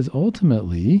 Because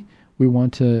ultimately, we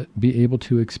want to be able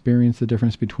to experience the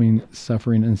difference between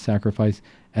suffering and sacrifice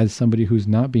as somebody who's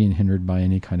not being hindered by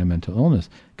any kind of mental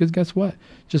illness. Because guess what?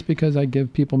 Just because I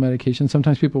give people medication,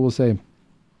 sometimes people will say,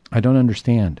 I don't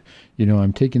understand.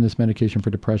 I'm taking this medication for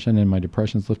depression and my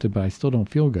depression's lifted, but I still don't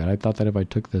feel good. I thought that if I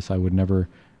took this, I would never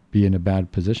be in a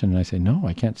bad position. And I say, no,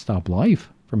 I can't stop life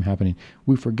from happening.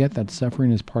 We forget that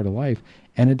suffering is part of life,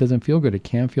 and it doesn't feel good. It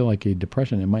can feel like a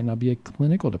depression. It might not be a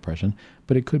clinical depression,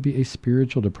 but it could be a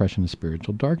spiritual depression, a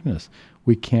spiritual darkness.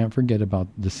 We can't forget about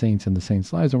the saints and the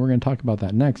saints' lives, and we're going to talk about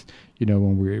that next.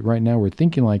 When right now we're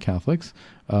thinking like Catholics,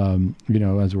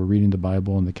 as we're reading the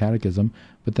Bible and the Catechism,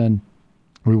 but then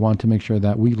we want to make sure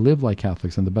that we live like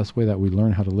Catholics, and the best way that we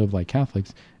learn how to live like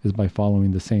Catholics is by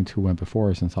following the saints who went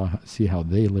before us and see how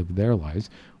they lived their lives.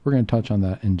 We're going to touch on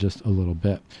that in just a little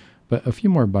bit. But a few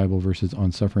more Bible verses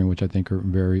on suffering, which I think are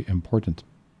very important.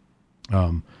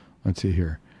 Let's see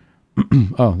here.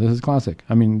 Oh, this is classic.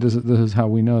 This is how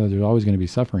we know that there's always going to be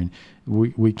suffering.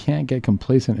 We can't get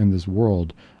complacent in this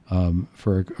world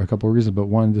for a couple of reasons, but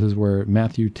one, this is where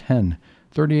Matthew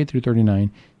 10:38 through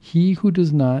 39, he who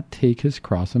does not take his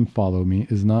cross and follow me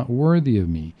is not worthy of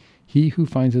me. He who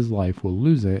finds his life will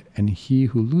lose it, and he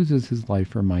who loses his life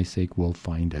for my sake will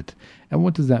find it. And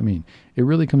what does that mean? It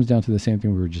really comes down to the same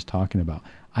thing we were just talking about.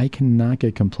 I cannot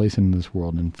get complacent in this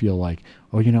world and feel like,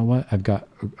 oh, you know what? I've got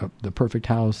the perfect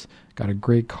house, got a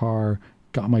great car,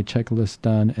 got my checklist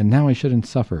done, and now I shouldn't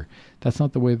suffer. That's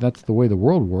the way the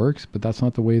world works, but that's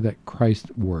not the way that Christ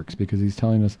works, because he's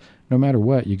telling us no matter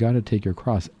what, you got to take your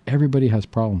cross. Everybody has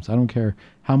problems. I don't care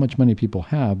how much money people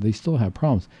have, they still have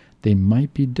problems. They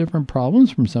might be different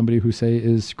problems from somebody who, say,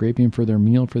 is scraping for their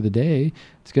meal for the day.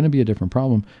 It's going to be a different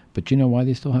problem. But you know why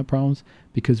they still have problems?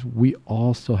 Because we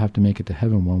all still have to make it to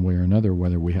heaven one way or another,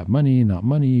 whether we have money, not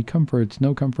money, comforts,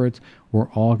 no comforts. We're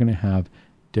all going to have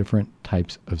different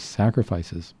types of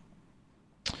sacrifices.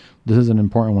 This is an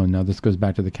important one. Now, this goes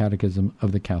back to the Catechism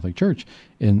of the Catholic Church.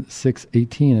 In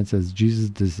 618, it says,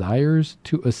 Jesus desires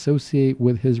to associate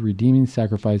with his redeeming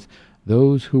sacrifice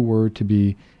those who were to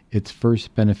be its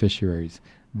first beneficiaries.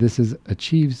 This is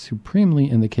achieved supremely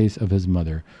in the case of his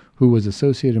mother, who was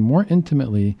associated more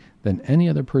intimately than any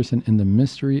other person in the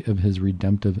mystery of his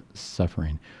redemptive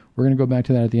suffering. We're going to go back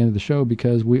to that at the end of the show,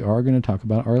 because we are going to talk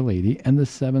about Our Lady and the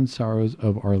 7 sorrows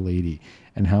of Our Lady,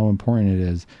 and how important it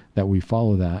is that we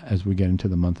follow that as we get into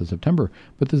the month of September.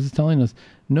 But this is telling us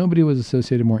nobody was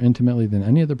associated more intimately than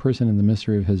any other person in the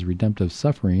mystery of his redemptive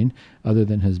suffering other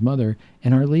than his mother,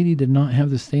 and Our Lady did not have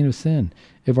the stain of sin.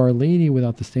 If Our Lady,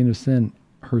 without the stain of sin,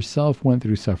 herself went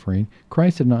through suffering,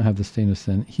 Christ did not have the stain of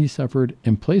sin, he suffered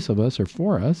in place of us or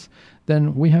for us,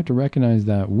 then we have to recognize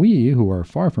that we, who are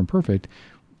far from perfect,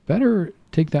 better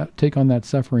take on that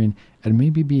suffering and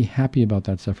maybe be happy about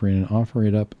that suffering and offer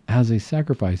it up as a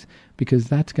sacrifice, because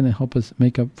that's going to help us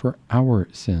make up for our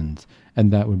sins,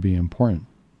 and that would be important.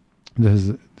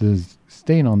 This is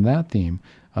staying on that theme,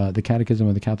 the Catechism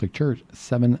of the Catholic Church,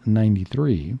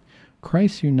 793,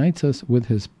 Christ unites us with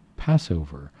his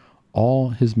Passover. All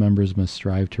his members must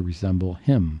strive to resemble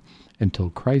him until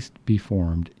Christ be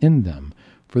formed in them.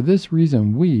 For this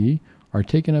reason we are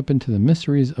taken up into the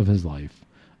mysteries of his life,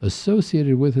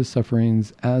 associated with his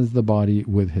sufferings as the body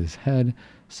with his head,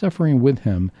 suffering with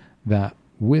him, that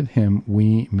with him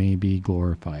we may be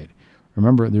glorified.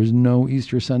 Remember, there's no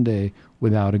Easter Sunday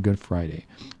without a Good Friday.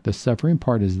 The suffering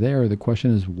part is there. The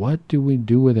question is, what do we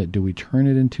do with it? Do we turn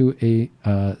it into a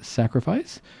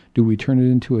sacrifice? Do we turn it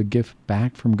into a gift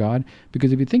back from God?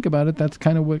 Because if you think about it, that's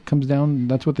kind of what comes down,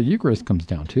 that's what the Eucharist comes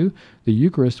down to. The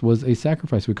Eucharist was a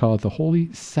sacrifice. We call it the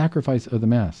holy sacrifice of the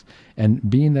Mass. And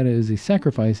being that it is a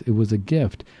sacrifice, it was a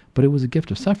gift, but it was a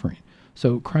gift of suffering.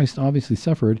 So Christ obviously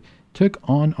suffered, took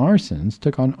on our sins,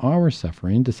 took on our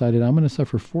suffering, decided, I'm going to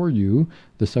suffer for you,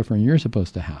 the suffering you're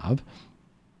supposed to have,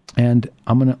 and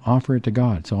I'm going to offer it to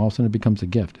God. So all of a sudden it becomes a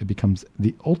gift. It becomes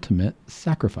the ultimate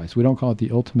sacrifice. We don't call it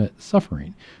the ultimate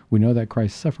suffering. We know that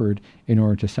Christ suffered in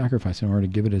order to sacrifice, in order to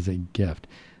give it as a gift.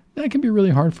 That can be really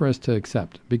hard for us to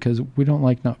accept, because we don't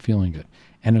like not feeling good.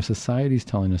 And if society's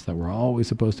telling us that we're always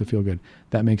supposed to feel good,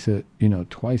 that makes it,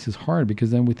 twice as hard,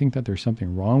 because then we think that there's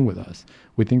something wrong with us.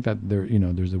 We think that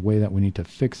there's a way that we need to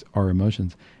fix our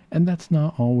emotions. And that's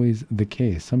not always the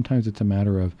case. Sometimes it's a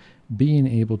matter of being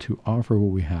able to offer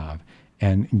what we have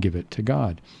and give it to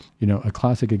God. A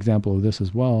classic example of this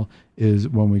as well is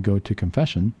when we go to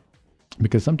confession,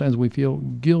 because sometimes we feel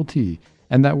guilty.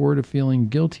 And that word of feeling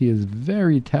guilty is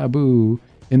very taboo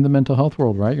in the mental health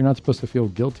world, right? You're not supposed to feel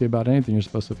guilty about anything. You're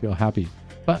supposed to feel happy.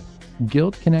 But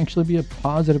guilt can actually be a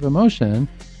positive emotion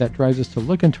that drives us to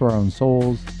look into our own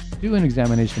souls, do an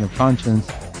examination of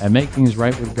conscience, and make things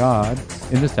right with God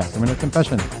in the sacrament of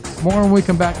confession. More when we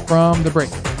come back from the break.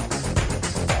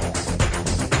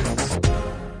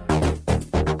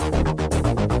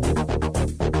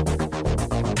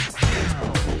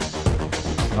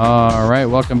 All right,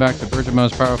 welcome back to Virgin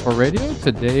Most Powerful Radio.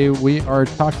 Today we are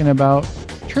talking about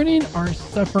turning our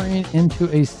suffering into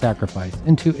a sacrifice,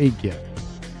 into a gift.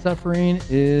 Suffering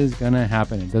is going to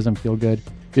happen. It doesn't feel good,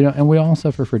 and we all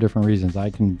suffer for different reasons. I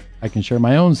can share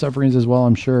my own sufferings as well.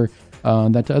 I'm sure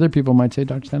that to other people might say,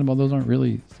 Dr. Sandoval, those aren't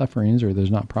really sufferings, or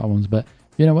there's not problems. But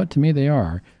you know what? To me, they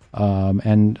are.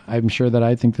 And I'm sure that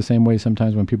I think the same way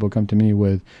sometimes when people come to me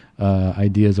with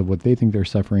ideas of what they think they're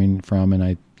suffering from,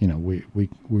 and we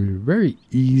very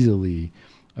easily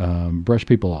brush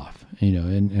people off,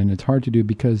 and it's hard to do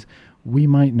because we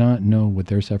might not know what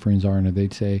their sufferings are, and if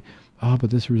they'd say, oh,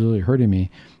 but this is really hurting me,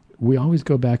 we always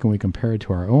go back and we compare it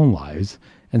to our own lives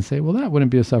and say, well, that wouldn't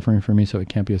be a suffering for me, so it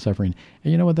can't be a suffering.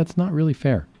 And you know what? That's not really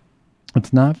fair.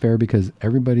 It's not fair, because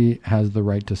everybody has the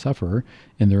right to suffer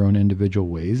in their own individual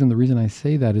ways. And the reason I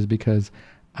say that is because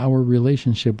our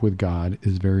relationship with God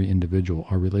is very individual.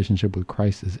 Our relationship with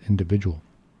Christ is individual.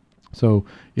 So,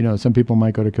 some people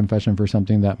might go to confession for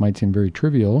something that might seem very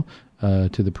trivial to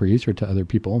the priest or to other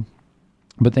people,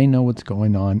 but they know what's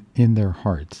going on in their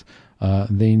hearts.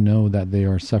 They know that they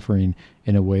are suffering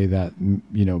in a way that,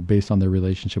 based on their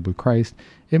relationship with Christ,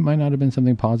 it might not have been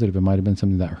something positive. It might have been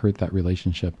something that hurt that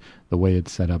relationship, the way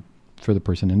it's set up for the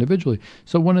person individually.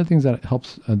 So one of the things that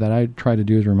helps that I try to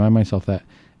do is remind myself that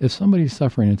if somebody's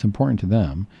suffering, it's important to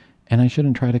them, and I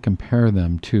shouldn't try to compare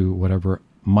them to whatever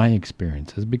my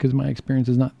experience is, because my experience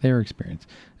is not their experience.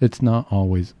 It's not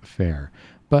always fair.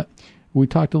 But we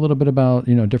talked a little bit about,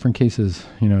 different cases,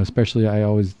 especially I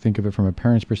always think of it from a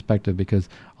parent's perspective, because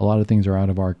a lot of things are out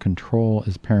of our control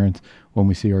as parents. When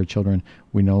we see our children,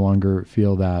 we no longer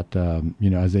feel that,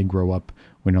 as they grow up,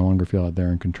 we no longer feel that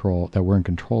they're in control, that we're in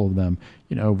control of them.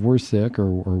 If we're sick or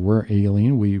we're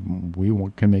ailing, we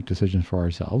can make decisions for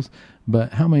ourselves.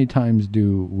 But how many times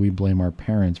do we blame our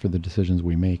parents for the decisions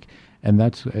we make? And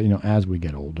that's, as we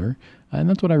get older. And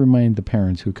that's what I remind the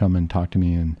parents who come and talk to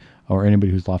me, or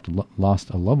anybody who's lost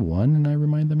a loved one. And I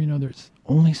remind them, there's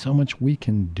only so much we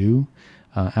can do.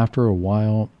 After a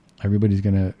while, everybody's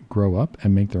going to grow up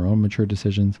and make their own mature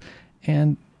decisions.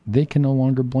 And they can no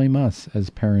longer blame us as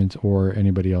parents or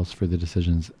anybody else for the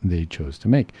decisions they chose to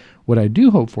make. What I do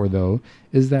hope for, though,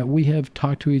 is that we have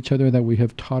talked to each other, that we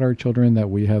have taught our children, that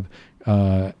we have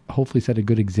hopefully set a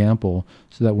good example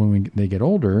so that when they get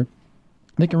older,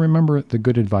 they can remember the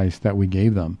good advice that we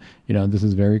gave them. This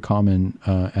is very common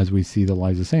as we see the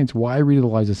lives of saints. Why read the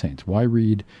lives of saints? Why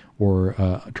read or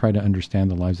try to understand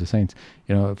the lives of saints?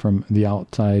 From the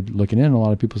outside looking in, a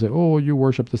lot of people say, oh, you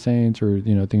worship the saints, or,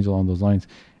 things along those lines.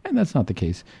 And that's not the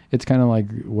case. It's kind of like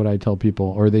what I tell people,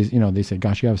 or they say,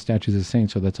 gosh, you have statues of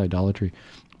saints, so that's idolatry.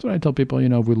 That's what I tell people.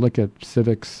 If we look at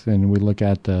civics and we look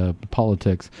at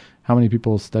politics, how many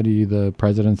people study the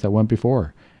presidents that went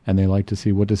before? And they like to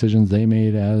see what decisions they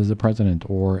made as a president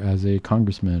or as a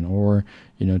congressman, or,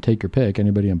 take your pick,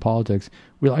 anybody in politics.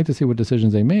 We like to see what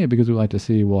decisions they made, because we like to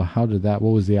see, well, what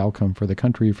was the outcome for the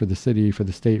country, for the city, for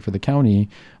the state, for the county,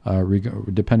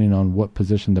 depending on what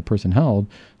position the person held.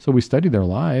 So we study their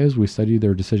lives, we study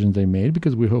their decisions they made,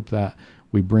 because we hope that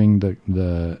we bring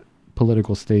the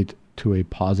political state to a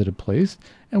positive place,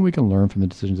 and we can learn from the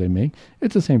decisions they make.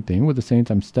 It's the same thing with the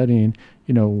saints. I'm studying,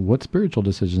 what spiritual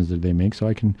decisions did they make, so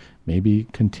I can maybe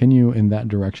continue in that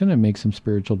direction and make some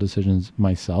spiritual decisions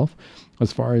myself.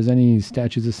 As far as any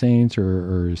statues of saints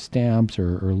or stamps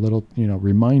or little,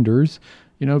 reminders,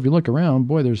 if you look around,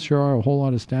 boy, there's sure are a whole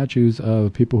lot of statues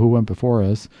of people who went before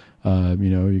us.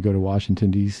 You go to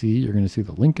Washington, D.C., you're going to see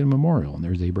the Lincoln Memorial, and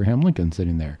there's Abraham Lincoln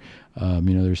sitting there.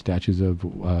 There's statues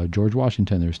of George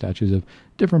Washington. There's statues of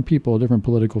different people, different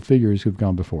political figures who've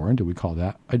gone before. And do we call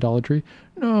that idolatry?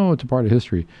 No, it's a part of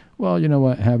history. Well, you know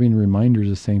what? Having reminders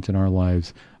of saints in our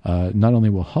lives not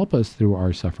only will help us through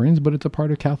our sufferings, but it's a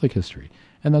part of Catholic history.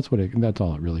 And that's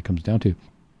all it really comes down to.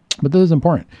 But this is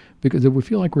important, because if we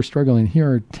feel like we're struggling, here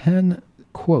are 10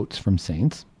 quotes from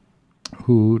saints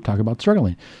who talk about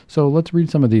struggling. So let's read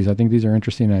some of these. I think these are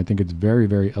interesting, and I think it's very,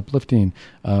 very uplifting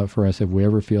for us if we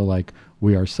ever feel like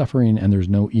we are suffering and there's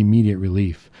no immediate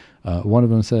relief. One of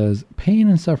them says, pain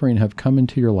and suffering have come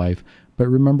into your life, but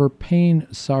remember, pain,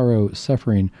 sorrow,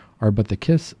 suffering are but the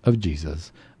kiss of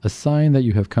Jesus, a sign that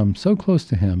you have come so close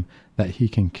to him that he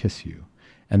can kiss you.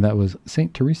 And that was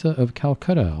Saint Teresa of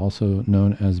Calcutta, also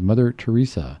known as Mother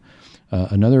Teresa.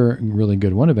 Another really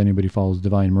good one, if anybody follows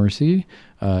Divine Mercy.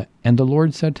 And the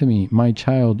Lord said to me, my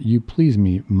child, you please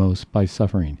me most by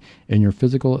suffering, in your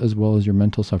physical as well as your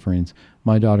mental sufferings.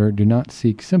 My daughter, do not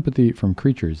seek sympathy from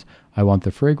creatures. I want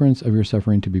the fragrance of your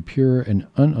suffering to be pure and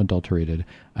unadulterated.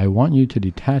 I want you to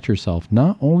detach yourself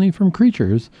not only from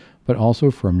creatures, but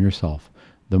also from yourself.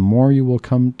 The more you will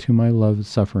come to my love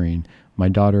suffering, my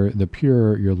daughter, the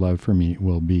purer your love for me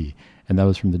will be. And that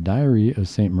was from the diary of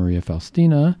Saint Maria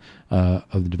Faustina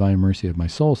of the Divine Mercy of My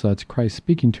Soul. So that's Christ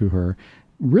speaking to her,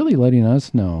 really letting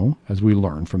us know, as we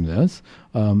learn from this,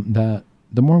 that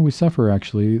the more we suffer,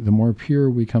 actually, the more pure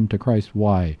we come to Christ.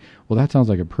 Why? Well, that sounds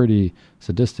like a pretty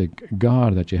sadistic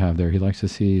God that you have there. He likes to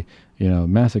see,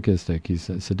 masochistic. He's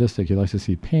sadistic. He likes to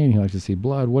see pain. He likes to see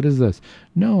blood. What is this?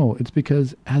 No, it's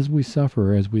because as we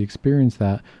suffer, as we experience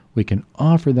that, we can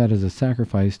offer that as a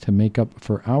sacrifice to make up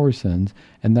for our sins,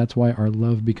 and that's why our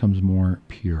love becomes more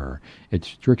pure. It's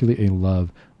strictly a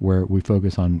love where we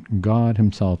focus on God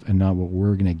himself and not what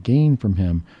we're going to gain from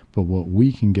him, but what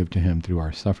we can give to him through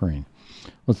our suffering.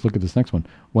 Let's look at this next one.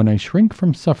 When I shrink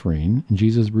from suffering,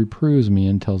 Jesus reproves me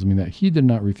and tells me that he did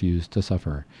not refuse to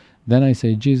suffer. Then I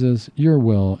say, Jesus, your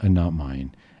will and not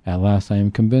mine. At last I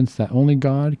am convinced that only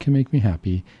God can make me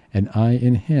happy, and I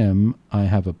in him I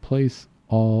have a place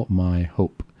all my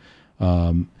hope.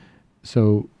 I'm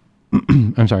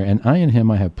sorry, and I in him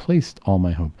I have placed all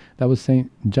my hope. That was Saint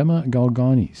Gemma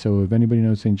Galgani. So if anybody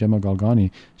knows Saint Gemma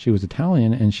Galgani, she was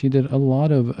Italian, and she did a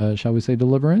lot of, shall we say,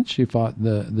 deliverance. She fought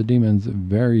the demons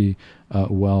very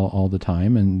well all the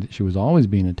time, and she was always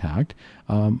being attacked.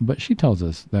 But she tells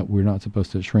us that we're not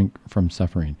supposed to shrink from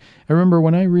suffering. And remember,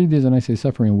 when I read these and I say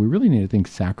suffering, we really need to think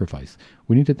sacrifice.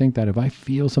 We need to think that if I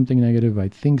feel something negative, if I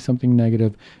think something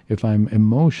negative, if I'm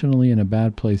emotionally in a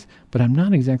bad place, but I'm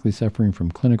not exactly suffering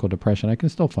from clinical depression, I can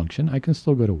still function. I can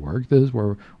still go to work. This is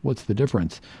what's the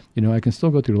difference? I can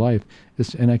still go through life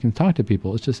and I can talk to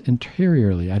people. It's just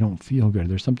interiorly, I don't feel good.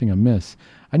 There's something amiss.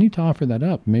 I need to offer that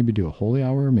up. Maybe do a holy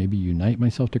hour, maybe unite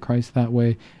myself to Christ that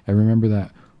way. And remember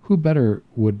that who better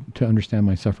would to understand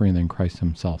my suffering than Christ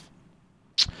himself?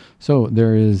 So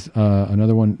there is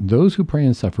another one. Those who pray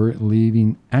and suffer,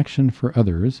 leaving action for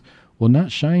others, will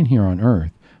not shine here on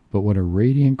earth, but what a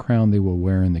radiant crown they will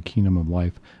wear in the kingdom of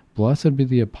life. Blessed be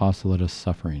the apostolate of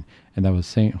suffering. And that was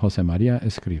Saint Josemaria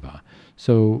Escriva.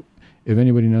 So if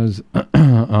anybody knows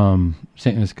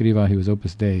Saint Escriva, he was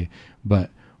Opus Dei, but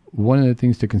one of the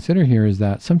things to consider here is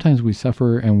that sometimes we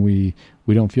suffer and we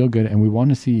don't feel good, and we want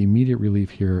to see immediate relief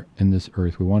here in this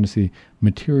earth. We want to see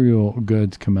material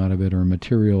goods come out of it, or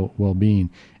material well-being.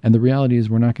 And the reality is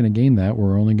we're not going to gain that.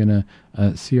 We're only going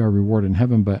to see our reward in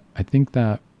heaven. But I think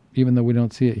that even though we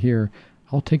don't see it here,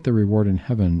 I'll take the reward in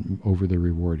heaven over the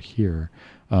reward here.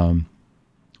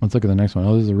 Let's look at the next one.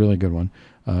 Oh, this is a really good one.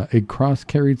 A cross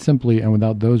carried simply and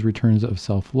without those returns of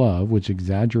self-love, which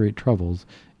exaggerate troubles,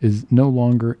 is no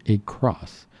longer a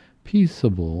cross.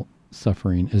 Peaceable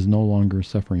suffering is no longer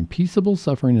suffering. Peaceable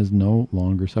suffering is no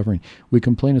longer suffering. We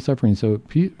complain of suffering, so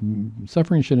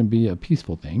suffering shouldn't be a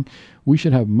peaceful thing. We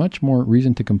should have much more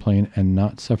reason to complain and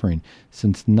not suffering,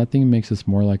 since nothing makes us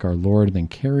more like our Lord than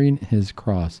carrying his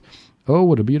cross. Oh,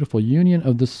 what a beautiful union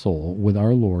of the soul with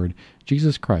our Lord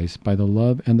Jesus Christ by the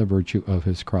love and the virtue of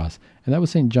his cross. And that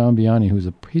was St. John Vianney, who was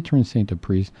a patron saint of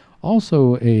priests,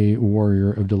 also a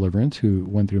warrior of deliverance who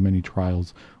went through many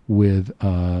trials with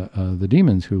the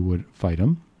demons who would fight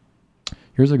him.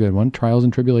 Here's a good one. Trials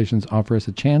and tribulations offer us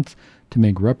a chance to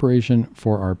make reparation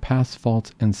for our past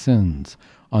faults and sins.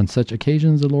 On such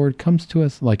occasions, the Lord comes to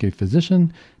us like a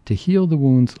physician to heal the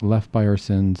wounds left by our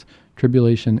sins.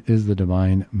 Tribulation is the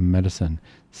divine medicine.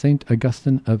 Saint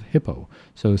Augustine of Hippo.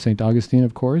 So Saint Augustine,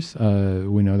 of course,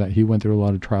 we know that he went through a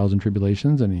lot of trials and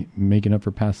tribulations, and making up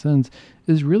for past sins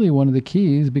is really one of the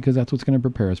keys, because that's what's going to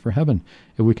prepare us for heaven.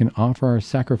 If we can offer our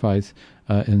sacrifice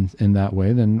in that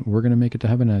way, then we're going to make it to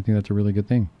heaven, and I think that's a really good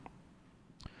thing.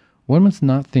 One must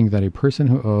not think that a person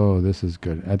who... Oh, this is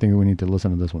good. I think we need to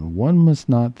listen to this one. One must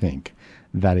not think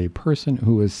that a person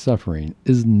who is suffering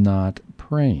is not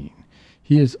praying.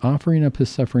 He is offering up his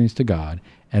sufferings to God,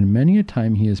 and many a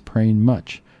time he is praying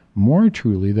much, more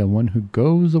truly than one who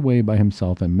goes away by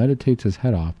himself and meditates his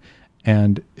head off,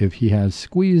 and if he has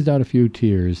squeezed out a few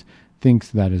tears, thinks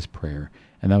that is prayer.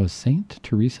 And that was Saint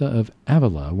Teresa of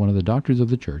Avila, one of the doctors of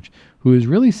the church, who is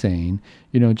really saying,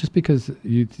 just because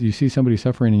you see somebody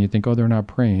suffering and you think, oh, they're not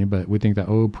praying, but we think that,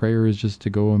 oh, prayer is just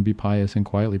to go and be pious and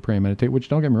quietly pray and meditate, which,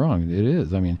 don't get me wrong, it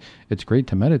is. I mean, it's great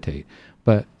to meditate.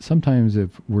 But sometimes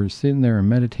if we're sitting there and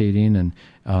meditating,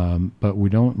 but we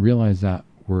don't realize that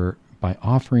by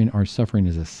offering our suffering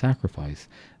as a sacrifice,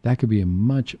 that could be a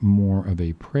much more of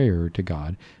a prayer to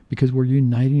God, because we're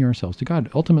uniting ourselves to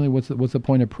God. Ultimately, what's the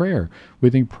point of prayer?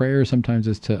 We think prayer sometimes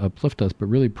is to uplift us, but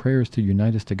really prayer is to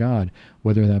unite us to God,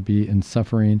 whether that be in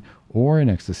suffering or in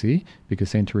ecstasy, because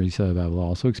St. Teresa of Avila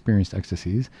also experienced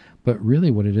ecstasies. But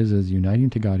really what it is uniting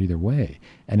to God either way.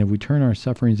 And if we turn our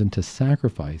sufferings into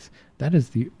sacrifice, that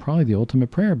is probably the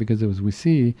ultimate prayer, because as we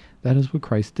see, that is what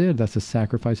Christ did. That's the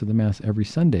sacrifice of the Mass every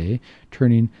Sunday,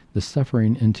 turning the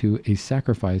suffering into a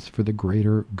sacrifice for the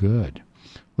greater good.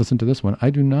 Listen to this one. I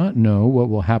do not know what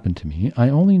will happen to me. I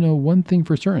only know one thing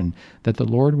for certain, that the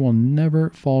Lord will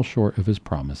never fall short of his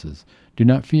promises. Do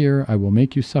not fear, I will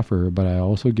make you suffer, but I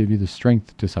also give you the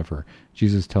strength to suffer.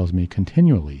 Jesus tells me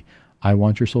continually, I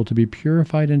want your soul to be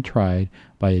purified and tried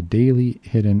by a daily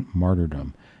hidden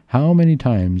martyrdom. How many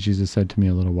times, Jesus said to me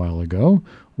a little while ago,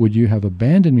 would you have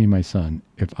abandoned me, my son,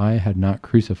 if I had not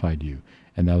crucified you?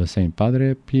 And that was Saint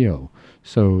Padre Pio.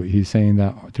 So he's saying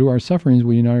that through our sufferings,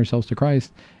 we unite ourselves to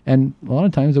Christ. And a lot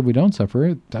of times if we don't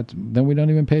suffer, then we don't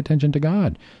even pay attention to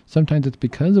God. Sometimes it's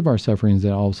because of our sufferings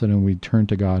that all of a sudden we turn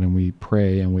to God and we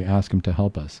pray and we ask him to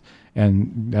help us.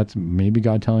 And that's maybe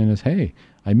God telling us, hey,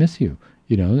 I miss you.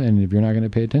 And if you're not going to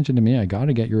pay attention to me, I got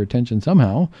to get your attention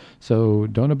somehow. So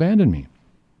don't abandon me.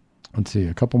 Let's see,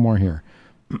 a couple more here.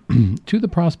 To the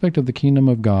prospect of the kingdom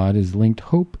of God is linked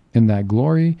hope in that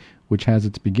glory which has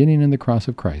its beginning in the cross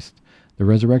of Christ. The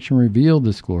resurrection revealed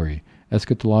this glory,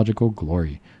 eschatological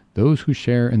glory. Those who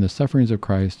share in the sufferings of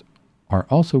Christ are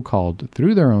also called,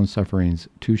 through their own sufferings,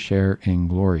 to share in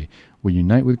glory. We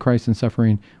unite with Christ in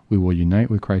suffering, we will unite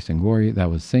with Christ in glory. That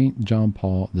was St. John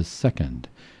Paul II.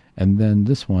 And then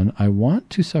this one, I want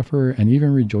to suffer and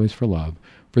even rejoice for love,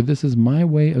 for this is my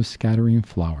way of scattering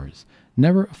flowers.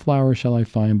 Never a flower shall I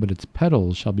find, but its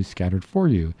petals shall be scattered for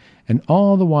you. And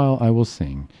all the while I will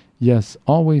sing, yes,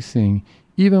 always sing,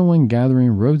 even when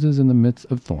gathering roses in the midst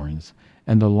of thorns.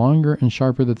 And the longer and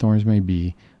sharper the thorns may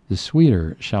be, the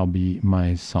sweeter shall be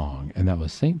my song. And that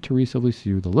was Saint Teresa of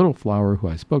Lisieux, the little flower who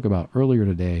I spoke about earlier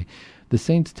today. The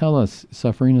saints tell us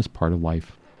suffering is part of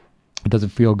life. It doesn't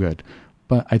feel good.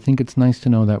 But I think it's nice to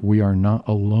know that we are not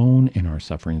alone in our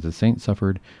sufferings. The saints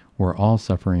suffered. We're all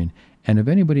suffering. And if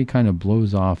anybody kind of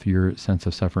blows off your sense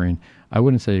of suffering, I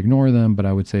wouldn't say ignore them, but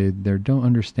I would say they don't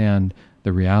understand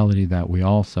the reality that we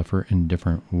all suffer in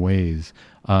different ways.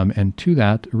 And to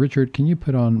that, Richard, can you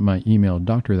put on my email,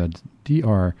 doctor, that's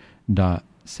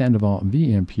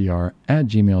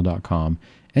dr.sandovalvmpr@gmail.com.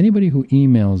 Anybody who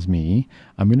emails me,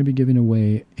 I'm going to be giving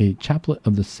away a chaplet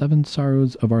of the 7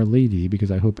 Sorrows of Our Lady, because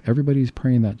I hope everybody's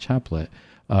praying that chaplet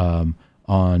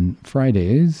on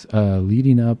Fridays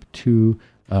leading up to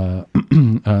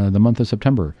the month of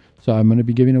September. So I'm going to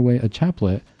be giving away a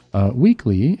chaplet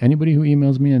weekly. Anybody who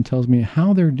emails me and tells me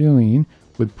how they're doing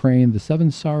with praying the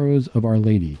 7 Sorrows of Our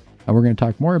Lady. And we're going to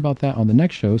talk more about that on the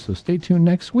next show, so stay tuned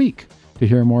next week to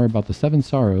hear more about the 7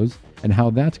 Sorrows and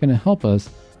how that's going to help us,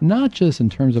 not just in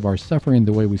terms of our suffering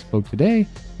the way we spoke today,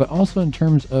 but also in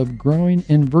terms of growing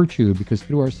in virtue, because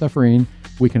through our suffering,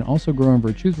 we can also grow in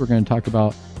virtues. We're going to talk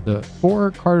about the 4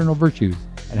 cardinal virtues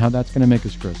and how that's going to make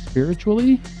us grow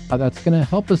spiritually, how that's going to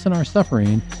help us in our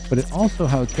suffering, but it also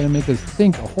how it's going to make us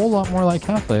think a whole lot more like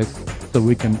Catholics so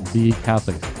we can be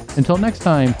Catholics. Until next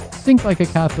time, think like a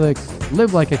Catholic,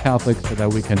 live like a Catholic so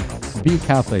that we can be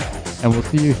Catholic. And we'll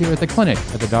see you here at the clinic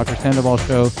at the Dr. Sandoval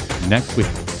Show next week.